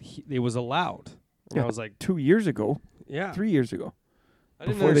previously it was allowed. And I was like, 2 years ago, yeah. 3 years ago. I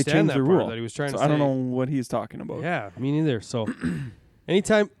didn't before they understand changed that the part rule. that he was trying So to I say. don't know what he's talking about. Yeah, me neither. So,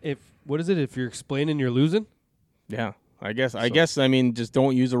 anytime what is it? If you're explaining, you're losing. yeah, I guess. I mean, just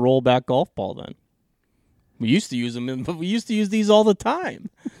don't use a rollback golf ball then. We used to use them, but we used to use these all the time.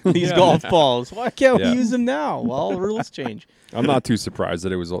 These Yeah. golf balls. Why can't Yeah. we use them now? Well, the rules change. I'm not too surprised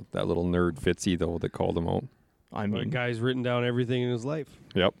that it was that little nerd Fitzy though that called him out. I The mean, guy's written down everything in his life.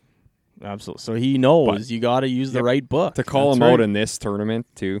 Yep. absolutely. So he knows But- you got to use the right book. To call That's him out right. in this tournament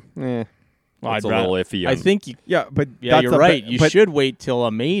too. Well, That's I'd a little rather- iffy. I think you. Yeah, but Yeah, that's you're a right. be- You but should wait till a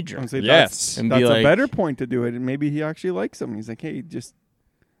major. I'm saying Yes. And that's be a like- better point to do it. And maybe he actually likes him. He's like, hey, just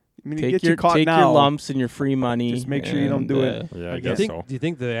Take get your you caught take now. your lumps and your free money. Just make sure you don't and, do it. Yeah, I Do you guess think? so. Do you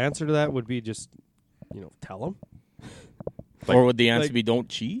think the answer to that would be just, tell him? Or would the answer like- be don't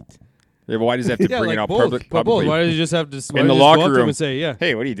cheat? Yeah, but why does he have to bring it out both. publicly? But both. Why does he just have to? In the locker room and say, yeah,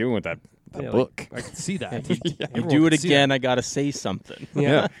 Hey, what are you doing with that yeah, like, book? I can see that. You Everyone do it can see again. I got to say something. that.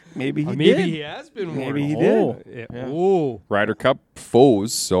 Yeah. Maybe he Maybe did. he has been warned. Maybe he Oh. did. Yeah. Yeah. Oh. Ryder Cup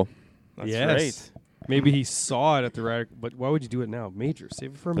foes. So That's yes. right. Maybe he saw it at the Ryder, but why would you do it now? Major.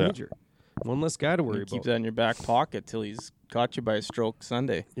 Save it for a Yeah. major. One less guy to worry You keep about. that in your back pocket till he's caught you by a stroke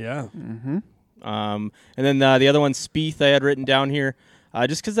Sunday. Yeah. Mm-hmm. And then the other one, Spieth, I had written down here,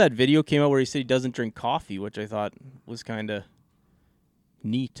 just because that video came out where he said he doesn't drink coffee, which I thought was kind of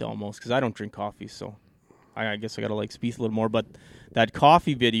neat almost, because I don't drink coffee, so I guess I got to like Spieth a little more. But that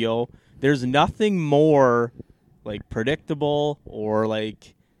coffee video, there's nothing more like predictable or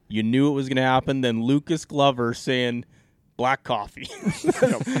like you knew it was going to happen than Lucas Glover saying black coffee.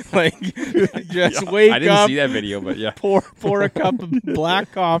 Like, just wake I didn't up, see that video, but yeah. pour a cup of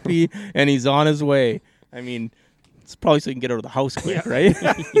black coffee, and he's on his way. I mean, it's probably so he can get out of the house quick, right?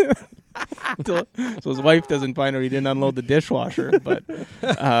 So his wife doesn't find out he didn't unload the dishwasher. But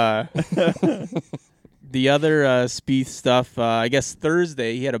the other Spieth stuff, I guess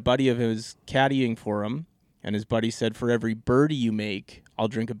Thursday, he had a buddy of his caddying for him, and his buddy said, for every birdie you make, I'll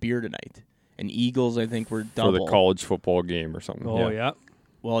drink a beer tonight. And Eagles, I think, were double. For the college football game or something. Oh, yeah.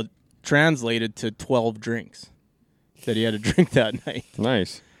 Well, it translated to 12 drinks that he had to drink that night.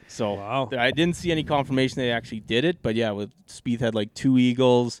 Nice. So Wow. I didn't see any confirmation that he actually did it, but yeah, with Spieth had like 2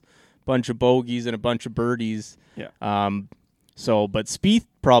 eagles, bunch of bogeys, and a bunch of birdies. Yeah. But Spieth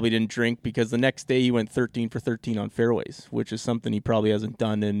probably didn't drink because the next day he went 13 for 13 on fairways, which is something he probably hasn't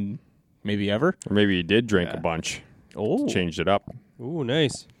done in maybe ever. Or maybe he did drink Yeah. a bunch. Oh, Changed it up. Ooh,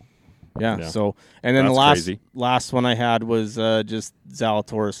 nice. yeah. Yeah. So and then That's the crazy. last one I had was just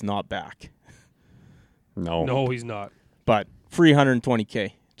Zalatoris not back, No. No, he's not. but free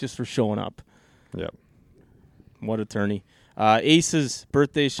 $120K just for showing up. Yep. What a tourney. Aces,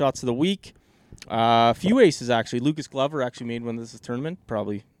 birthday shots of the week. A few aces, actually. Lucas Glover actually made one this tournament.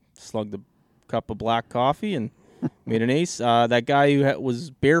 Probably slugged a cup of black coffee and made an ace. That guy who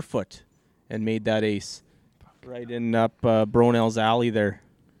was barefoot and made that ace. Right in up Bronell's alley there.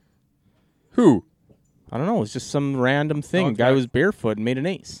 Who? I don't know. It was just some random thing. Okay. Guy was barefoot and made an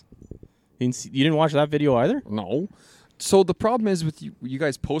ace. You didn't watch that video either? No. So the problem is with you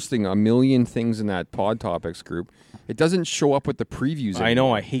guys posting a million things in that Pod Topics group, it doesn't show up with the previews. I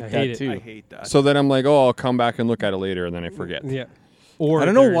know. I hate I that hate it. too. I hate that. So then I'm like, oh, I'll come back and look at it later, and then I forget. Yeah. Or I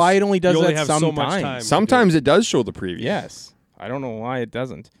don't know there's- why it only does you only that have so much sometimes. time. Sometimes it does show the previews. Yes. I don't know why it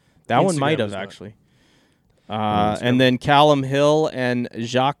doesn't. That one Instagram might have, is not. actually. And then Callum Hill and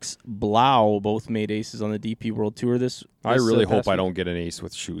Jacques Blau both made aces on the DP World Tour this I really past hope I week. don't get an ace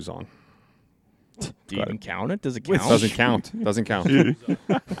with shoes on. Do you even count it? Does it It count? doesn't count. Doesn't count.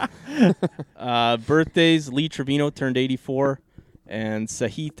 Birthdays, Lee Trevino turned 84, and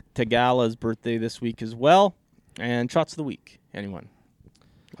Sahith Tagala's birthday this week as well. And shots of the week. Anyone?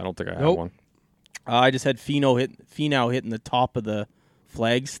 I don't think I have Nope. one. I just had Finau hitting the top of the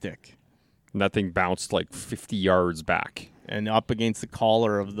flag stick And that thing bounced like 50 yards back. and up against the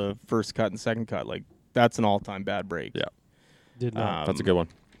collar of the first cut and second cut. Like, that's an all-time bad break. Yeah. Did not. That's a good one.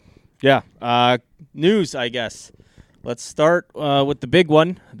 Yeah. News, I guess. Let's start with the big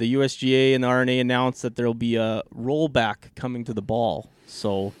one. The USGA and the RNA announced that there will be a rollback coming to the ball.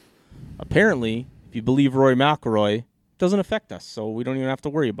 So apparently, if you believe Rory McIlroy, it doesn't affect us. So we don't even have to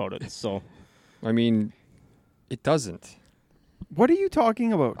worry about it. So I mean, it doesn't. What are you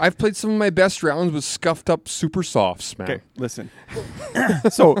talking about? I've played some of my best rounds with scuffed up super softs, man. Okay, listen.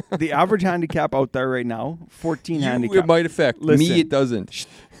 So the average handicap out there right now, 14 You, handicap. it might affect Listen. me. It doesn't.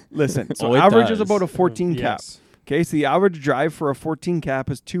 Listen, so Oh, it average is does. about a 14 cap. Yes. Okay, so the average drive for a 14 cap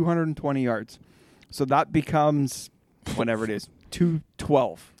is 220 yards. So that becomes whatever it is,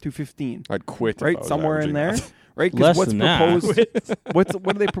 212, 215, I'd quit. if I right? was Somewhere in averaging there, that. right? Less Because what's than that. proposed?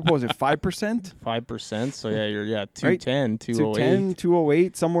 What are they proposing? 5%? 5%. So yeah, you're Right. 210, 208. 210,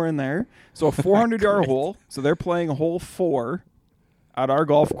 208, somewhere in there. So a 400-yard hole. So they're playing hole 4 at our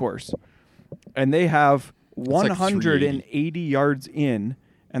golf course, and they have like 180 yards in,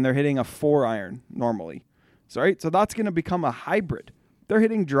 and they're hitting a 4-iron normally. So right, so that's going to become a hybrid. They're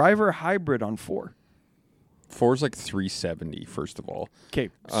hitting driver hybrid on 4. 4's like 370, first of all. Okay,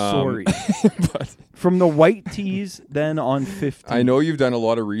 sorry. But From the white tees, then on 15. I know you've done a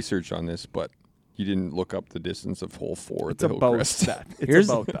lot of research on this, but you didn't look up the distance of hole 4 at It's the about Hillcrest. that. It's Here's-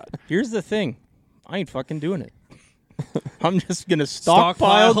 about that. Here's the thing. I ain't fucking doing it. I'm just going to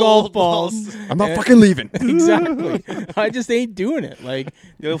Stockpile stockpile golf balls. I'm not fucking leaving. Exactly. I just ain't doing it. Like,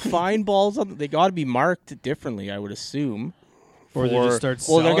 they'll find balls. They got to be marked differently, I would assume. Or they just start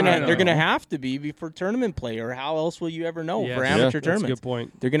Well, they're selling gonna it. they're gonna have to be for tournament play, or how else will you ever know Yes. for Yeah, amateur that's a tournaments? good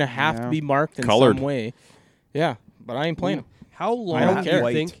point. They're gonna have Yeah. to be marked in Colored. some way. Yeah, but I ain't playing them. How long don't do care. you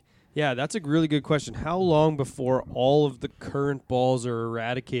White. think? Yeah, that's a really good question. How long before all of the current balls are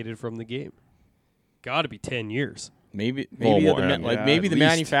eradicated from the game? Got to be 10 years. Maybe Oh, the, boy, yeah, maybe at the least.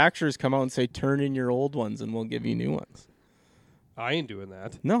 manufacturers come out and say turn in your old ones and we'll give you new ones. I ain't doing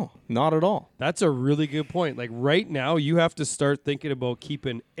that. No, not at all. That's a really good point. Like right now, you have to start thinking about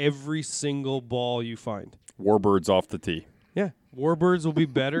keeping every single ball you find. Warbirds off the tee. Yeah, warbirds will be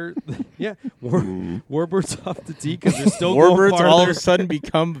better. Yeah, warbirds off the tee because they're still going Warbirds farther. all of a sudden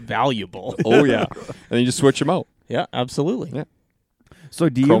become valuable. Oh, yeah. And then you just switch them out. Yeah, absolutely. Yeah. So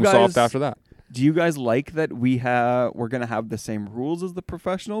do Chrome you guys soft after that. Do you guys like that we're going to have the same rules as the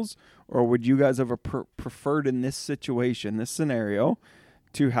professionals, or would you guys have preferred in this situation, this scenario,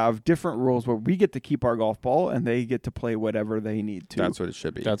 to have different rules where we get to keep our golf ball and they get to play whatever they need to? That's what it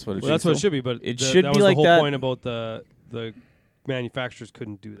should be. That's what it Well, should that's what it should be. But It the- should that be was like the whole that. point about the manufacturers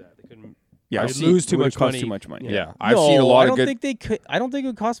couldn't do that. They couldn't. Yeah, They'd lose too it would much cost money. too much money. Yeah. I've seen a lot I of don't good. think they could. I don't think it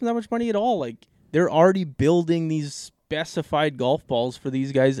would cost them that much money at all. Like they're already building these specified golf balls for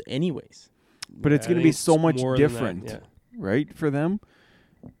these guys, anyways. But it's I going to be think so it's much more than that, different, yeah. right? For them,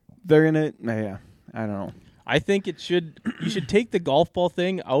 they're gonna. Yeah, I don't know. I think it should. You should take the golf ball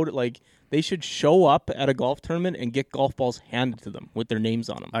thing out. Like they should show up at a golf tournament and get golf balls handed to them with their names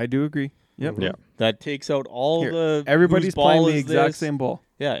on them. I do agree. Yep. Yeah. That takes out all Here, the everybody's whose ball playing the is exact this. same ball.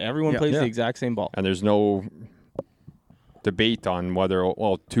 Yeah, everyone Yeah. plays Yeah. the exact same ball. And there's no debate on whether,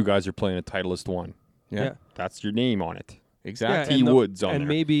 two guys are playing a Titleist one. Yeah, That's your name on it. exactly. T and Woods on and there.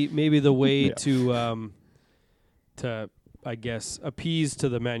 maybe the way Yeah. to I guess appease to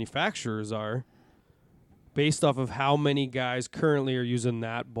the manufacturers are based off of how many guys currently are using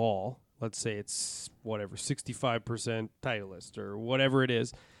that ball. Let's say it's whatever 65% Titleist or whatever it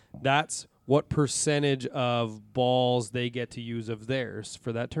is. That's what percentage of balls they get to use of theirs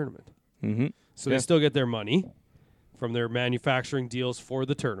for that tournament. Mm-hmm. So Yeah. they still get their money from their manufacturing deals for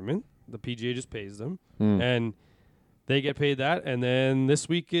the tournament. The PGA just pays them, and they get paid that. And then this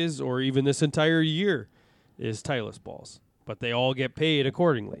week is, or even this entire year, is Titleist balls. But they all get paid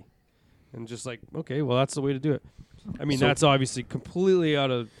accordingly. And just like, okay, well, that's the way to do it. I mean, So- that's obviously completely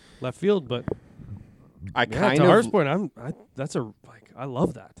out of left field, but I yeah, kind to Har's of, point, I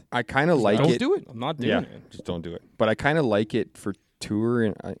love that. I kind of like Don't it. do it. I'm not doing Yeah, it. just don't do it. But I kind of like it for tour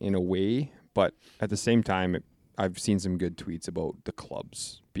in a way. But at the same time, I've seen some good tweets about the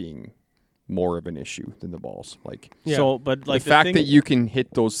clubs being more of an issue than the balls. Like Yeah. So, but like the fact thing, that you can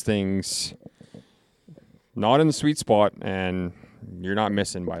hit those things not in the sweet spot and you're not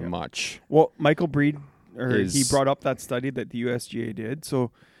missing by much. Well, Michael Breed, he Is- brought up that study that the USGA did.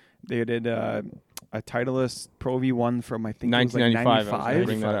 So they did a Titleist Pro V1 from I think it was like 1995. I was gonna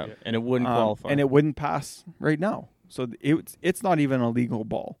bring 95, that up, and it wouldn't qualify. and it wouldn't pass right now. So it's not even a legal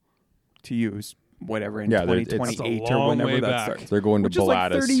ball to use. Whatever in Yeah, it's- 2028 That's a or long whenever way that back. starts, They're going to which is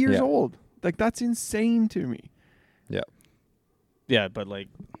like Baladas. 30 years yeah. old. Like that's insane to me. Yeah. Yeah, but like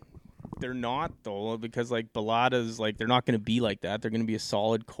they're not though, because like Baladas, like they're not going to be like that. They're going to be a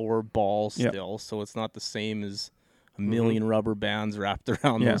solid core ball Yep. still, so it's not the same as a million rubber bands wrapped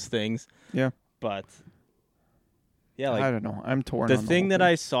around Yeah. those things. Yeah. But yeah, I like don't know. I'm torn. the on thing whole that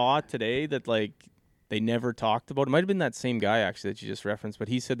I saw today that like they never talked about. It might have been that same guy actually that you just referenced, but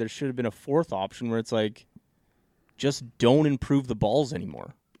he said there should have been a fourth option where it's like just don't improve the balls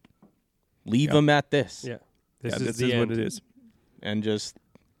anymore. Leave Yeah. them at this. Yeah. this This is the what end. it is. And just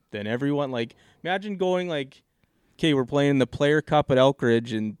then everyone like imagine going like, okay, we're playing the Player Cup at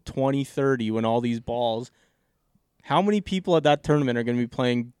Elkridge in 2030 when all these balls. How many people at that tournament are going to be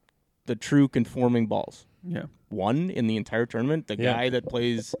playing the true conforming balls? Yeah. One in the entire tournament. The Yeah. guy that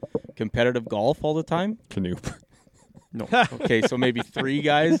plays competitive golf all the time. Canoop. Okay, so maybe three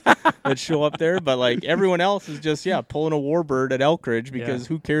guys that show up there, but like everyone else is just pulling a Warbird at Elkridge because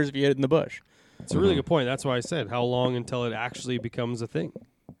who cares if you hit it in the bush? It's a really good point. That's why I said how long until it actually becomes a thing.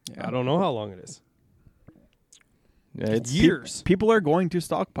 I don't know how long it is. It's Years. People are going to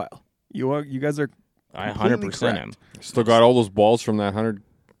stockpile. You guys are. I completely 100% correct. am. Still got all those balls from that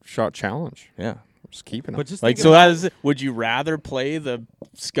 100-shot challenge. Yeah. Just keeping them. But just Like think so, about- as would you rather play the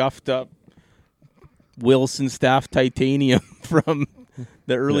scuffed up Wilson Staff titanium from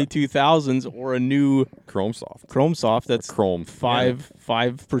the early 2000s or a new Chrome soft. Chrome Soft that's Chrome.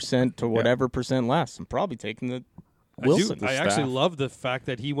 5% to whatever percent less? I'm probably taking the Wilson. I actually love the fact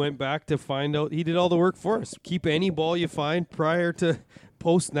that he went back to find out. He did all the work for us. Keep any ball you find prior to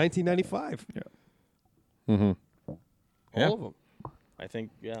post 1995. Mm-hmm. All of them. I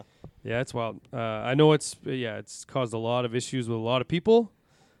think Yeah, it's wild. I know it's caused a lot of issues with a lot of people,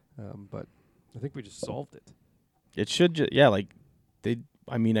 but I think we just solved it. it should like they.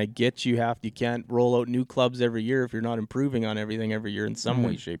 I mean, I get you can't roll out new clubs every year if you're not improving on everything every year in some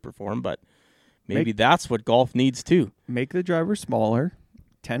way, shape, or form. But maybe that's what golf needs too. Make the driver smaller.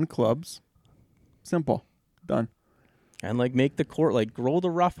 10 clubs. Simple. Done. And like make the court like grow the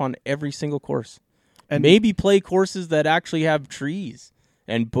rough on every single course. And maybe play courses that actually have trees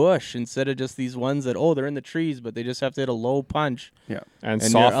and bush instead of just these ones that, they're in the trees, but they just have to hit a low punch. yeah, And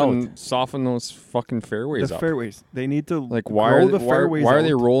And you're soften those fucking fairways the up. fairways. They need to Like grow the fairways why are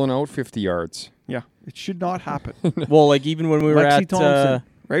they out. rolling out 50 yards? Yeah, it should not happen. Well, like even when we were Lexi at Thompson,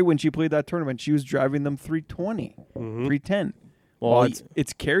 right when she played that tournament, she was driving them 320, Mm-hmm. 310. Well, Well,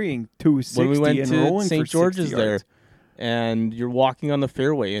 it's carrying 260 when we went and to rolling St. for George's 60 there, yards. and you're walking on the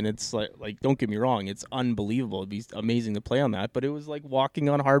fairway, and it's like don't get me wrong, it's unbelievable. It'd be amazing to play on that, but it was like walking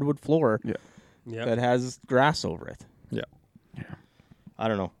on hardwood floor Yeah. that has grass over it. Yeah. I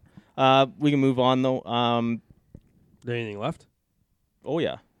don't know. We can move on though. There anything left? Oh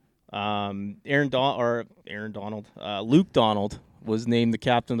yeah, Luke Donald was named the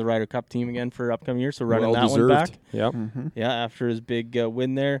captain of the Ryder Cup team again for upcoming year, so running Well that deserved. one back. Yep. Mm-hmm. Yeah, after his big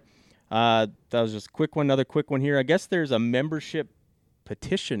win there. That was just a quick one. Another quick one here. I guess there's a membership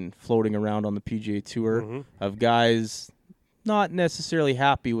petition floating around on the PGA Tour Mhm. of guys not necessarily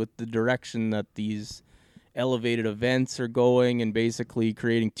happy with the direction that these elevated events are going, and basically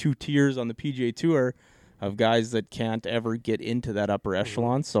creating two tiers on the PGA Tour of guys that can't ever get into that upper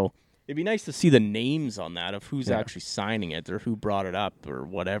echelon. So it'd be nice to see the names on that of who's actually signing it or who brought it up or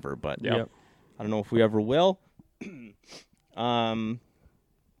whatever. But Yep. I don't know if we ever will.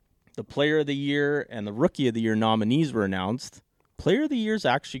 The Player of the Year and the Rookie of the Year nominees were announced. Player of the Year is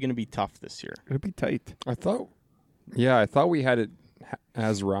actually going to be tough this year. It'll be tight. I thought we had it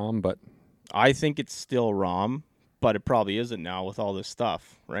as Rom, but I think it's still Rom, but it probably isn't now with all this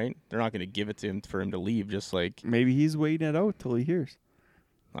stuff, right? They're not going to give it to him for him to leave, just like, Maybe he's waiting it out till he hears.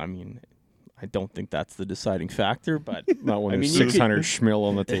 I mean, I don't think that's the deciding factor, but not when I there's mean, you could- 600 schmill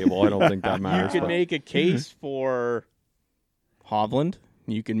on the table. I don't think that you matters. could but- make a case for Hovland.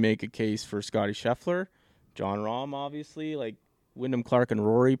 You can make a case for Scotty Scheffler, John Rahm, obviously, like Wyndham Clark and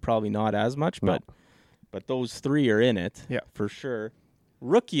Rory, probably not as much, No. but those three are in it, Yeah. for sure.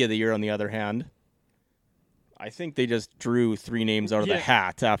 Rookie of the Year, on the other hand, I think they just drew three names out of the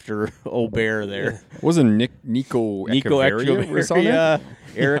hat after Aubert there. Wasn't Nico Echeverria was on there?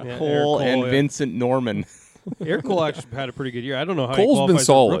 Eric Yeah, Cole, Eric and Cole, yeah. Vincent Norman. Eric Cole actually had a pretty good year. I don't know how Cole's he been qualifies as a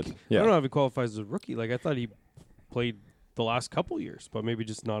solid. rookie. Yeah. I don't know if he qualifies as a rookie. Like I thought he played the last couple years, but maybe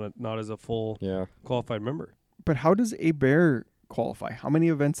just not as a full Yeah. qualified member. But how does Bear qualify? How many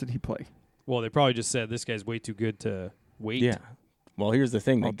events did he play? Well, they probably just said this guy's way too good to wait. Yeah. Well, here's the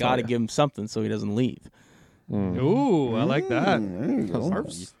thing. They I'll tell got to ya. give him something so he doesn't leave. Ooh, I like that. There you go.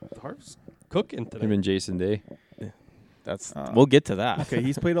 Harv's cooking today. Him and Jason Day. That's we'll get to that. Okay,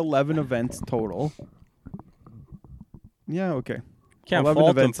 he's played 11 events total. Yeah, okay. Can't 11 fault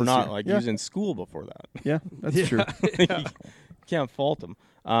him events for this not year. like Yeah. he was in school before that. Yeah, that's true. Can't fault him.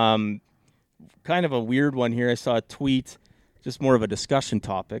 Kind of a weird one here. I saw a tweet, just more of a discussion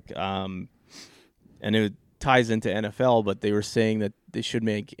topic, and it ties into NFL. But they were saying that they should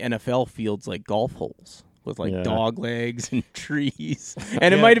make NFL fields like golf holes with like Yeah. dog legs and trees.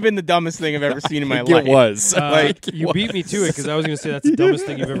 And it Yeah. might have been the dumbest thing I've ever seen in my It life. was. Like you beat me to it because I was going to say that's the dumbest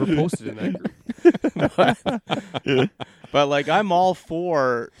thing you've ever posted in that group. But like I'm all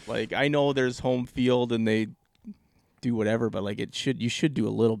for, like, I know there's home field and they do whatever, but like you should do a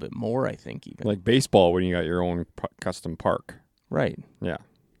little bit more, I think, even. Like baseball when you got your own custom park. Right. Yeah.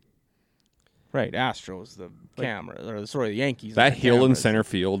 Right. Astros, the the Yankees. That the hill in cameras. center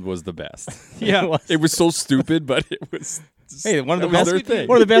field was the best. Yeah. It was so stupid, but it was. Hey, one of that the was best their thing.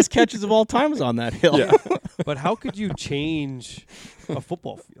 one of the best catches of all time was on that hill. Yeah. But how could you change a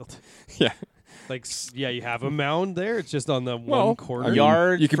football field? Yeah. Like, yeah, you have a mound there. It's just on the Well, one corner. I mean,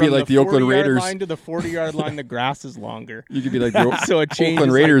 Yards you could be from like the Oakland 40-yard Raiders. line to the 40-yard line. The grass is longer, You could be like the so it changes.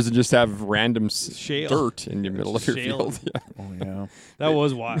 Oakland like- Raiders and just have random Shale. dirt in the middle of your Shale. field. Yeah. Oh, yeah. That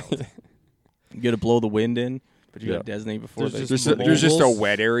was wild. you got to blow the wind in, but you Yeah. got to designate before There's they. There's just a moguls.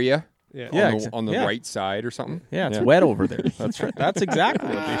 wet area Yeah. Yeah, on the yeah. right side or something. Yeah, it's wet over there. That's right. That's exactly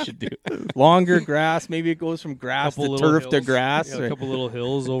what they should do. Longer grass. Maybe it goes from grass Couple to little turf to hills. grass. Yeah, a couple little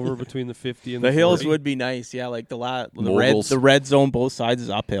hills over between the 50 and The hills 40. would be nice. Yeah, like the Moguls. red zone, both sides is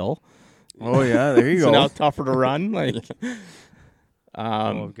uphill. Oh, yeah, there you So go. now tougher to run. Like,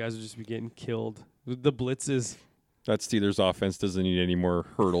 Oh, guys would just be getting killed. The blitzes. That Steelers offense doesn't need any more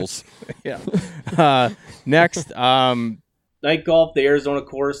hurdles. yeah. Next, night golf, the Arizona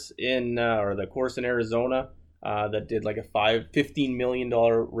course or the course in Arizona that did like a $15 million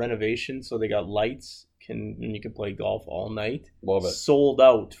renovation. So they got lights, and you can play golf all night. Love Sold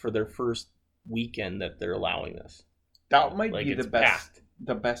out for their first weekend that they're allowing this. That might Like, be it's the best packed.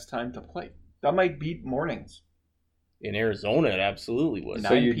 the best time to play. That might beat mornings. In Arizona, it absolutely would.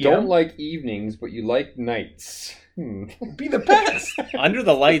 So you 9 don't PM? like evenings, but you like nights. Be the best. Under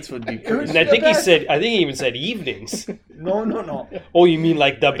the lights would be pretty. And I think he even said evenings. No. Oh, you mean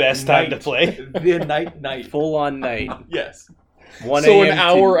like the best time to Night. play? The night. Full on night. Yes. 1 So a.m. an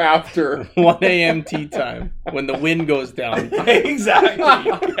hour after. 1 a.m. tea time when the wind goes down.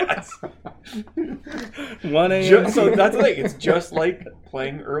 Exactly. Yes. 1 a.m. So that's the thing. It's just like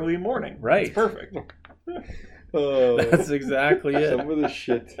playing early morning. Right. It's perfect. That's exactly it. Some of the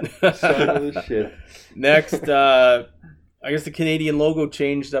shit. Some of the shit. Next, I guess the Canadian logo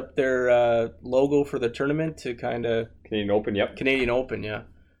changed up their logo for the tournament to kind of Canadian Open, yep. Canadian Open, yeah.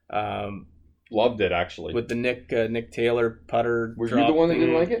 Loved it, actually. With the Nick Taylor putter. Were you the one that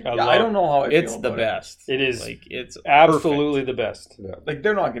didn't like it? I don't know how I It's feel the about best. It is like it's absolutely the best. Yeah. Like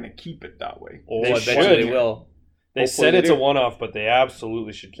they're not going to keep it that way. Oh, They I bet you should. they will. They Hopefully said they it's do. a one-off, but they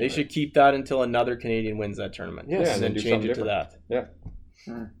absolutely should keep They it. should keep that until another Canadian wins that tournament. Yes. Yeah, and then do change something it to that.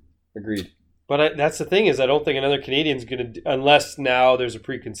 Yeah. Agreed. But that's the thing is, I don't think another Canadian's going to, unless now there's a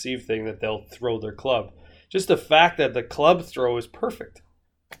preconceived thing that they'll throw their club. Just the fact that the club throw is perfect.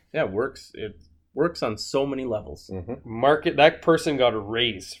 Yeah, it works. It works on so many levels. Market that person got a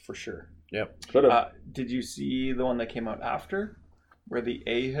raise for sure. Yep. Could have. Did you see the one that came out after, where the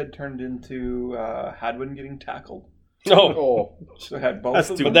A had turned into Hadwin getting tackled? No, Oh, So it had both That's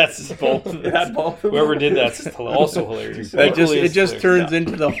of too- them. but that's both. It had both of Whoever them. did that's also hilarious. That just Equally it as just hilarious. turns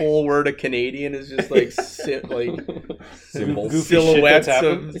into the whole word of Canadian is just like like symbols. Goofy shit silhouettes that's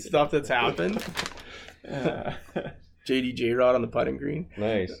of happened. stuff that's happened. JD Rod on the putting green.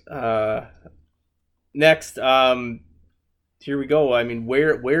 Nice. Next, here we go. I mean,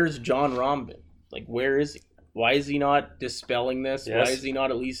 where's John Rahm been? Like, where is he? Why is he not dispelling this? Yes. Why is he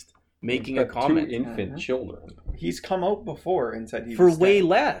not at least making He's a got comment? 2 infant children. He's come out before and said he For was way staying.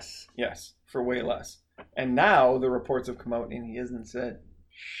 less. Yes, for way less. And now the reports have come out and he hasn't said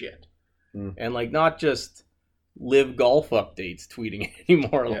shit. And like not just live golf updates tweeting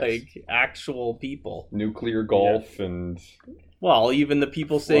anymore, Yes. like actual people. Nuclear golf and Well, even the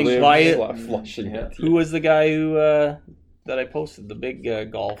people saying live why it, flushing Yeah. it. who was the guy who that I posted, the big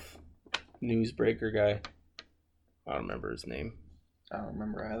golf newsbreaker guy. I don't remember his name. I don't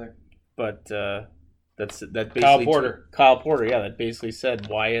remember either. But that basically Kyle Porter. Kyle Porter, yeah, that basically said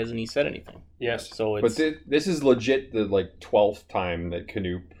why hasn't he said anything? Yes. So But it's this is legit the 12th time that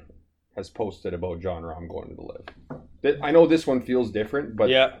Canoop has posted about John Rahm going to the Live. I know this one feels different, but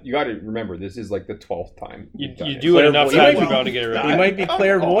Yeah. you got to remember this is like the 12th time. You we've done you it. do it enough Clairvoyant. times, you're bound to get it right. he might be Come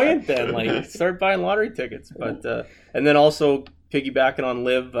clairvoyant on. then, like start buying lottery tickets. But and then also piggybacking on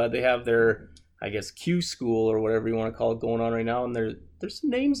Live, they have their I guess Q school or whatever you want to call it going on right now, and there's some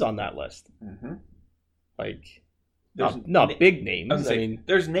names on that list, Mm-hmm. like There's not big I names. was I saying, mean,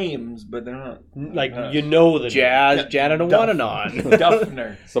 there's names, but they're not Like you know the Jazz, Yeah, Janet Duff. Awananon,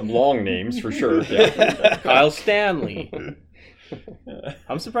 Duffner. Some long names for sure. Yeah. Kyle Stanley.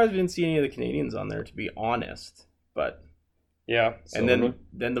 I'm surprised we didn't see any of the Canadians on there, to be honest. But Yeah. and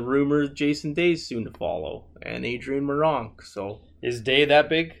then the rumor Jason Day's soon to follow, and Adrian Moronk. So Is Day that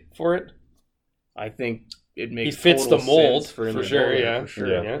big for it? I think it He makes fits the total mold sense for him for to sure. go there, Yeah. for sure.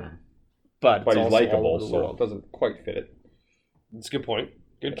 Yeah. Yeah. But, But it's he's also all likable, over the so it world. doesn't quite fit it. That's a good point.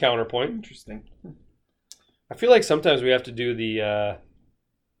 Good counterpoint. Interesting. I feel like sometimes we have to do the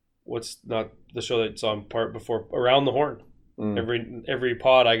what's not the show that's on part before Around the Horn. Every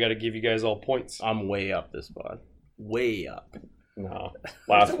pod I got to give you guys all points. I'm way up this pod. Way up. No.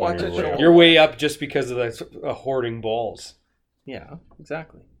 Last one. Watch you it were way show. up. You're way up just because of the hoarding balls Yeah,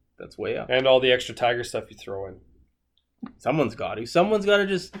 exactly. That's way up. and all the extra Tiger stuff you throw in. Someone's got to. Someone's got to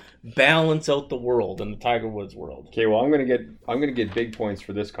just balance out the world in the Tiger Woods world. Okay, well I'm gonna get big points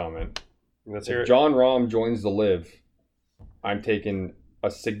for this comment. Let's hear If it. John Rahm joins the Live, I'm taking a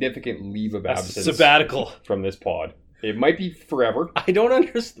significant leave of That's absence sabbatical. from this pod. It might be forever. I don't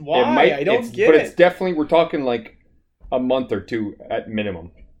understand why. It might, I don't get but it. it's definitely we're talking like a month or two at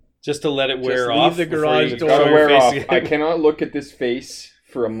minimum. Just to let it wear leave off. the before garage you It's door. show gotta your wear face off. again. I cannot look at this face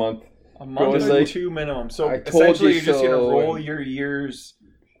for a month. A month Goes or like, two minimum. So I told essentially, you you're just going to so. roll your year's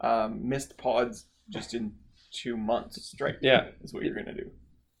missed pods just in 2 months straight. Yeah. Is what you're going to do.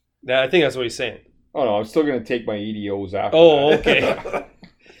 I think that's what he's saying. Oh no, I'm still gonna take my EDOs after. Oh, that. okay.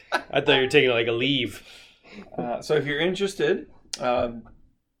 I thought you were taking like a leave. So if you're interested,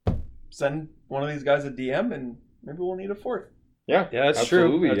 send one of these guys a DM and maybe we'll need a fourth. Yeah, Yeah, that's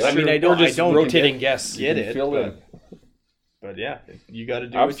absolutely. true. That's yeah. I mean, true. I don't- We're just I don't rotating guests. get You can it, fill but- in. But yeah, you got to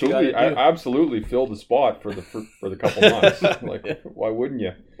do Absolutely, what you got to do. I absolutely fill the spot for the couple months. Like, why wouldn't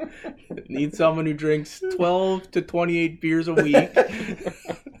you? Need someone who drinks 12 to 28 beers a week.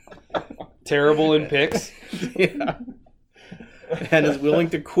 Terrible in picks. Yeah. and is willing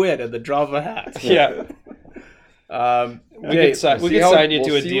to quit at the drop of a hat. Yeah. We Okay, could sign We'll you see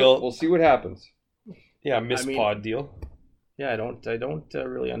to a deal. We'll see what happens. Yeah, Miss I mean- Pod deal. Yeah, I don't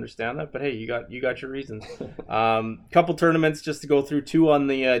really understand that, but hey, you got your reasons. Couple tournaments just to go through. 2 on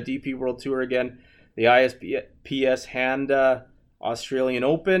the DP World Tour again. The ISPS Hand Australian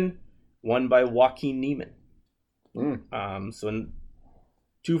Open, won by Joaquin Niemann. So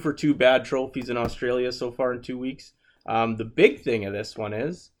 2 for 2 bad trophies in Australia so far in 2 weeks. The big thing of this one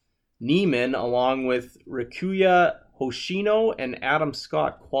is Niemann, along with Rikuya Hoshino and Adam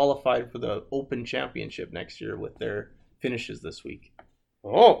Scott, qualified for the Open Championship next year with their finishes this week.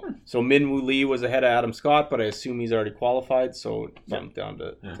 Oh, So Minwoo Lee was ahead of Adam Scott, but I assume he's already qualified, so it jumped down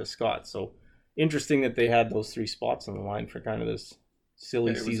to Scott. So interesting that they had those 3 spots on the line for kind of this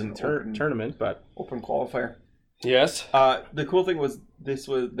silly Yeah, it was season an open- tournament. But Open qualifier. yes. The cool thing was this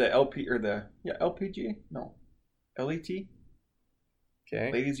was the LPGA? No. LET?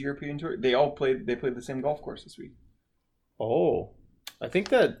 okay. Ladies European Tour. They played the same golf course this week. Oh, I think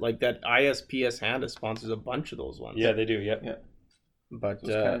that that ISPS Hand sponsors a bunch of those ones. Yeah, they do. Yeah. But So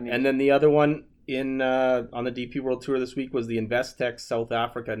it's kinda neat. and then the other one in on the DP World Tour this week was the Investec South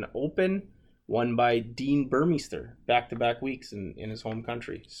African Open, won by Dean Burmeister, back-to-back weeks in his home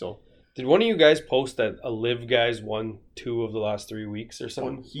country. So Did one of you guys post that a live guys won 2 of the last 3 weeks or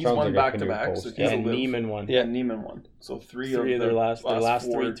something? He's Sounds won like a back to back, canoe so post. he's a and live. Neiman won. Yeah. Neiman won. So three Three of of their last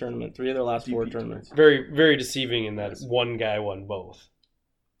 3 four tournament. 3 of their last 4 DP tournaments. Very, very deceiving in that one guy won both.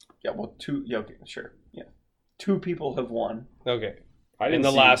 Yeah, well, 2. Yeah, okay, sure. Yeah, 2 people have won. Okay. I In didn't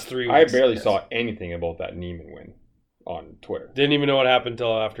the see- last 3 I weeks. barely yes. saw anything about that Neiman win on Twitter. Didn't even know what happened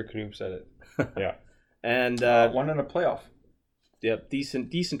until after Knoop said it. Yeah. And Won in a playoff. yeah,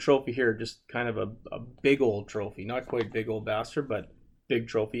 decent trophy here. Just kind of a big old trophy. Not quite big old bastard, but big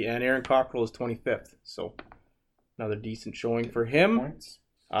trophy. And Aaron Cockrell is 25th. So another decent showing for him. Points.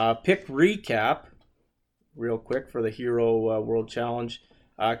 Pick recap, real quick, for the Hero World Challenge.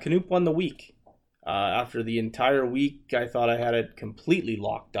 Knoop won the week. After the entire week, I thought I had it completely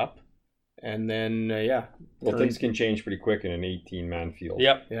locked up. And then, Well, turned- things can change pretty quick in an 18-man field.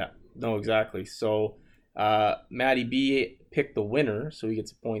 Yep. Yeah, no, exactly. So Matty B picked the winner, so he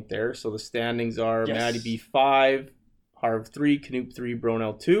gets a point there. So the standings are Yes. Matty B 5, Harv 3, Knoop 3,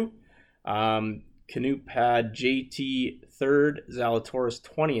 Bronell 2. Knoop had JT 3rd, Zalatoris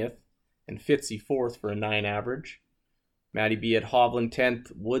 20th, and Fitzy 4th for a 9 average. Matty B had Hovland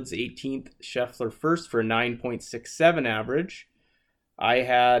 10th, Woods 18th, Scheffler 1st for a 9.67 average. I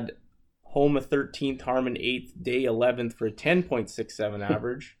had Homa 13th, Harmon 8th, Day 11th for a 10.67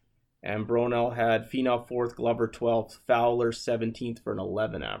 average. And Bronell had Finau 4th, Glover 12th, Fowler 17th for an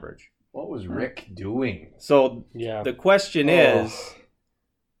 11 average. What was Rick doing? So Yeah. the question is,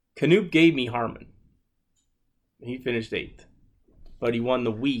 Knoop gave me Harmon. He finished 8th. But he won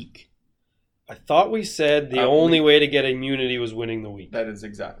the week. I thought we said the only way to get immunity was winning the week. That is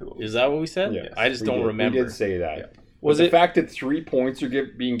exactly what we Is that what we said? Yes, I just we don't did. remember. We did say that. Yeah. Was the it- fact that 3 points are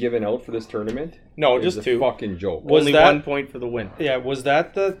being given out for this tournament? No, is just a 2. fucking joke. Was Only that- 1 point for the win. Yeah, was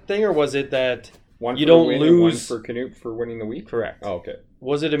that the thing, or was it that One you for the don't win and one lose- for Knoop for winning the week? Correct. Oh, okay.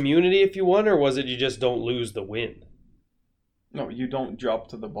 was it immunity if you won, or was it you just don't lose the win? No, you don't drop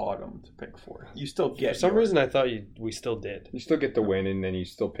to the bottom to pick 4. You still get For some yours. reason, I thought we still did. You still get the win, and then you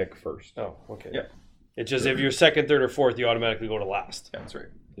still pick first. Oh, okay. Yeah. It's just if you're second, third, or fourth, you automatically go to last. That's right.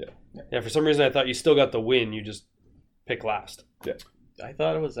 Yeah, for some reason, I thought you still got the win. You just pick last. I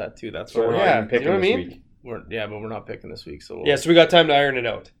thought it was that too. That's So why we're we're, not Yeah, even picking you know what I this mean? week. but we're not picking this week. So Yeah, so we got time to iron it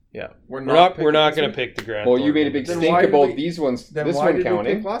out. yeah. We're not picking going this to week? pick the Grand. Well, you Thornton. made a big Then stink why did about we- these ones. Then This why one did we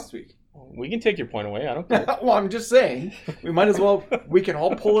counting. pick last week? We can take your point away. I don't care. Well, I'm just saying. We might as well. We can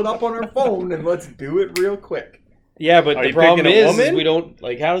all pull it up on our phone and let's do it real quick. Yeah, but Are the you problem picking a is woman? we don't.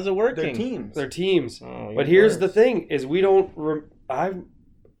 Like, how is it working? They're teams. They're teams. Oh, But even here's the worse. thing: is we don't. I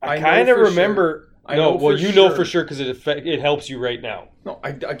I know kind of for remember. I No, know well, for you know sure. for sure because it helps you right now. No,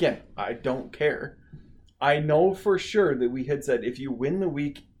 I don't care. I know for sure that we had said if you win the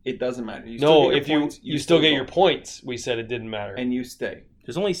week, it doesn't matter. You No, get your if you points, you still get go. your points, we said it didn't matter. and you stay.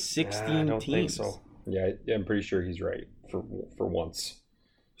 There's only I 16 don't teams. think so. Yeah, I'm pretty sure he's right for once.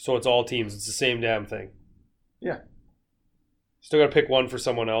 So it's all teams. It's the same damn thing. Yeah. Still got to pick one for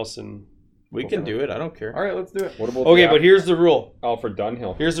someone else. And We can do it. I don't care. All right, let's do it. What about okay, the but here's the rule. Alfred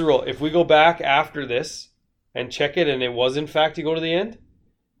Dunhill? Here's the rule. If we go back after this and check it, and it was in fact you go to the end,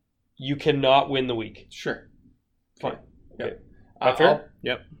 you cannot win the week. Sure. Fine. Yeah. Okay. That fair?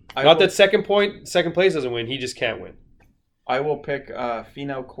 Yep. Not that second place doesn't win. He just can't win. I will pick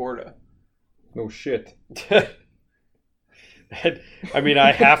Finau Corda. No shit. I mean,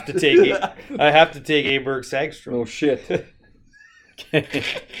 I have to take it. I have to take Aberg Sagstrom. No shit. Okay.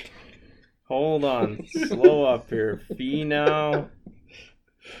 Hold on. Slow up here. Finau.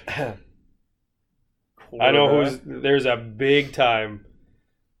 I know there's a big time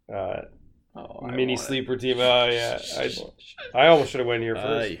mini I sleeper team. Oh yeah, I almost should have went here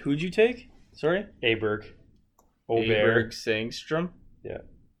first. Who'd you take? Sorry? Aberg. Aberg Sangstrom.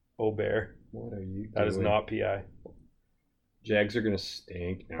 Aubert. What are you doing? That is not PI. Jags are going to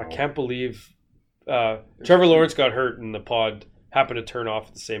stink now. I can't believe Trevor Lawrence got hurt and the pod happened to turn off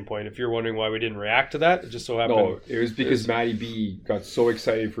at the same point. If you're wondering why we didn't react to that, it just so happened. No, it was because Matty B got so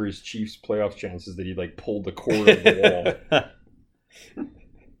excited for his Chiefs playoff chances that he like pulled the cord of the wall.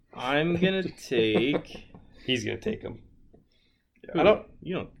 I'm gonna take. He's gonna take him. I don't.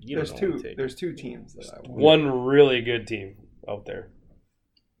 You don't. There's know two. what to take. There's two teams that I want. One really good team out there.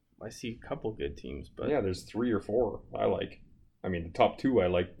 I see a couple good teams, but Yeah, there's 3 or 4 I like. I mean, the top 2 I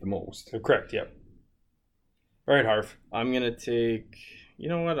like the most. Correct. Yep. All right, Harv. I'm gonna take. You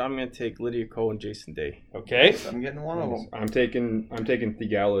know what? I'm gonna take Lydia Ko and Jason Day. Okay. I'm getting one of them. I'm taking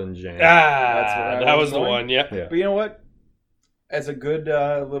Thigala and Jan. That's where I that was was the going. one. Yeah. Yeah. But you know what? As a good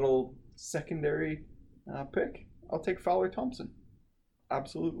little secondary pick, I'll take Fowler Thompson.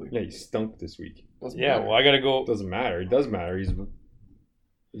 Absolutely. Yeah, he stunk this week. Doesn't Yeah. matter. Well, I gotta go. It doesn't matter. It does matter.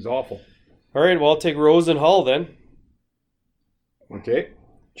 He's awful. All right. Well, I'll take Rose and Hull then. Okay.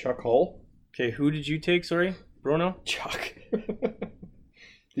 Chuck Hull. Okay, who did you take? Sorry, Bruno. Chuck.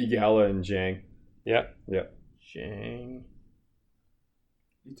 Thigala and Jang. Yeah. Yeah. Shang.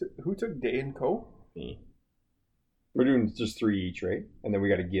 Who took Day and Co? Me. We're doing just 3 each, right? And then we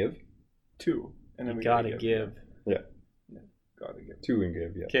got to give 2. And then You we gotta give. Gotta give. 2 and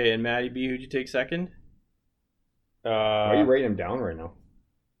give. Yeah. Okay, and Matty B, who'd you take second? Why are you writing them down right now?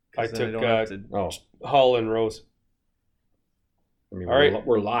 I 'Cause then took don't have to- Oh, Hull and Rose. I mean, All right.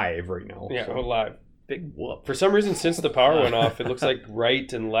 we're live right now. Yeah, so. we're live. big whoop. For some reason, since the power went off, it looks like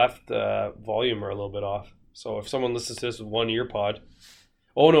right and left volume are a little bit off. So if someone listens to this with one ear pod,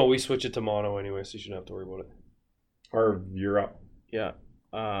 oh no, we switch it to mono anyway, so you shouldn't have to worry about it. Harv, you're up. Yeah.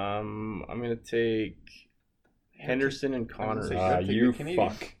 I'm gonna take Henderson and Connors. say, gotta take the You Canadian.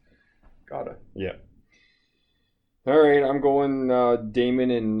 fuck. Gotta. Yeah. All right, I'm going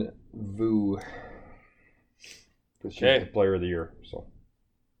Damon and Vu. Because she's Okay. the player of the year. So.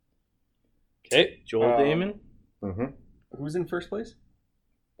 Okay, Joel Damon. Mm-hmm. Who's in first place?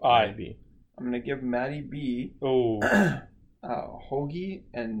 Maybe. I'm gonna give Matty B, Oh, Hoagie,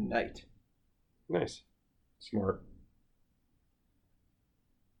 and Knight. nice. Smart.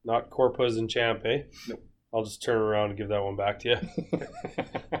 Not Corpus and Champ, eh? Nope. I'll just turn around and give that one back to you.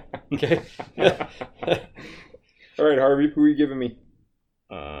 Okay. All right, Harvey, who are you giving me?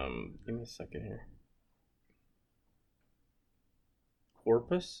 Give me a second here.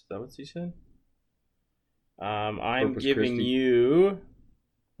 Corpus? Is that what you said? I'm Corpus giving Christi. you.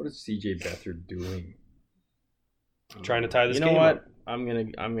 What is CJ Beathard doing? Trying to tie this You know game what? up. I'm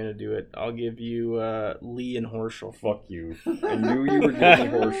gonna do it. I'll give you Lee and Horschel. Fuck you. I knew you were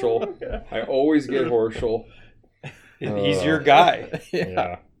giving me Horschel. I always get Horschel. He's your guy.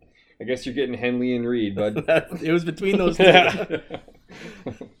 Yeah. I guess you're getting Henley and Reed, bud. It was between those two.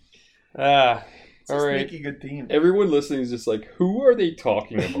 Ah, It's all a right. sneaky good team. Everyone listening is just like, who are they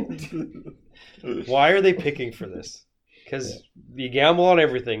talking about? Why are they picking for this? Because you gamble on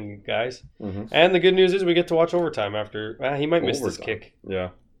everything, guys. Mm-hmm. And the good news is we get to watch overtime after. He might miss this Overtime. kick. Yeah.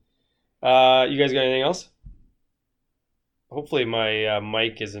 You guys got anything else? Hopefully my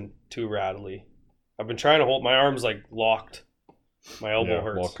mic isn't too rattly. I've been trying to hold my arms like locked. My elbow Yeah,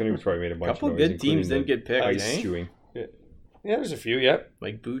 hurts. well, Canoe's probably made a A bunch couple of noise, good teams including didn't get the picked, ice eh? chewing. Yeah, there's a few. Yep.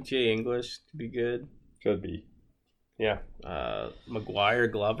 Like Boucher English could be good. Could be. Yeah.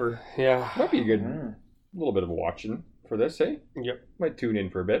 McGuire Glover. Yeah. Might be a good Mm. little bit of watching for this, eh? Yep. Might tune in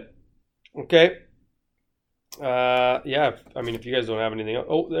for a bit. Okay. Yeah. I mean, if you guys don't have anything else,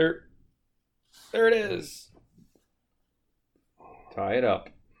 oh, there it is. Tie it up.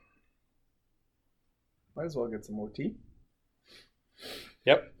 Might as well get some OT.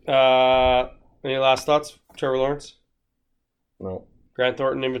 Yep. Any last thoughts, Trevor Lawrence? No. Grant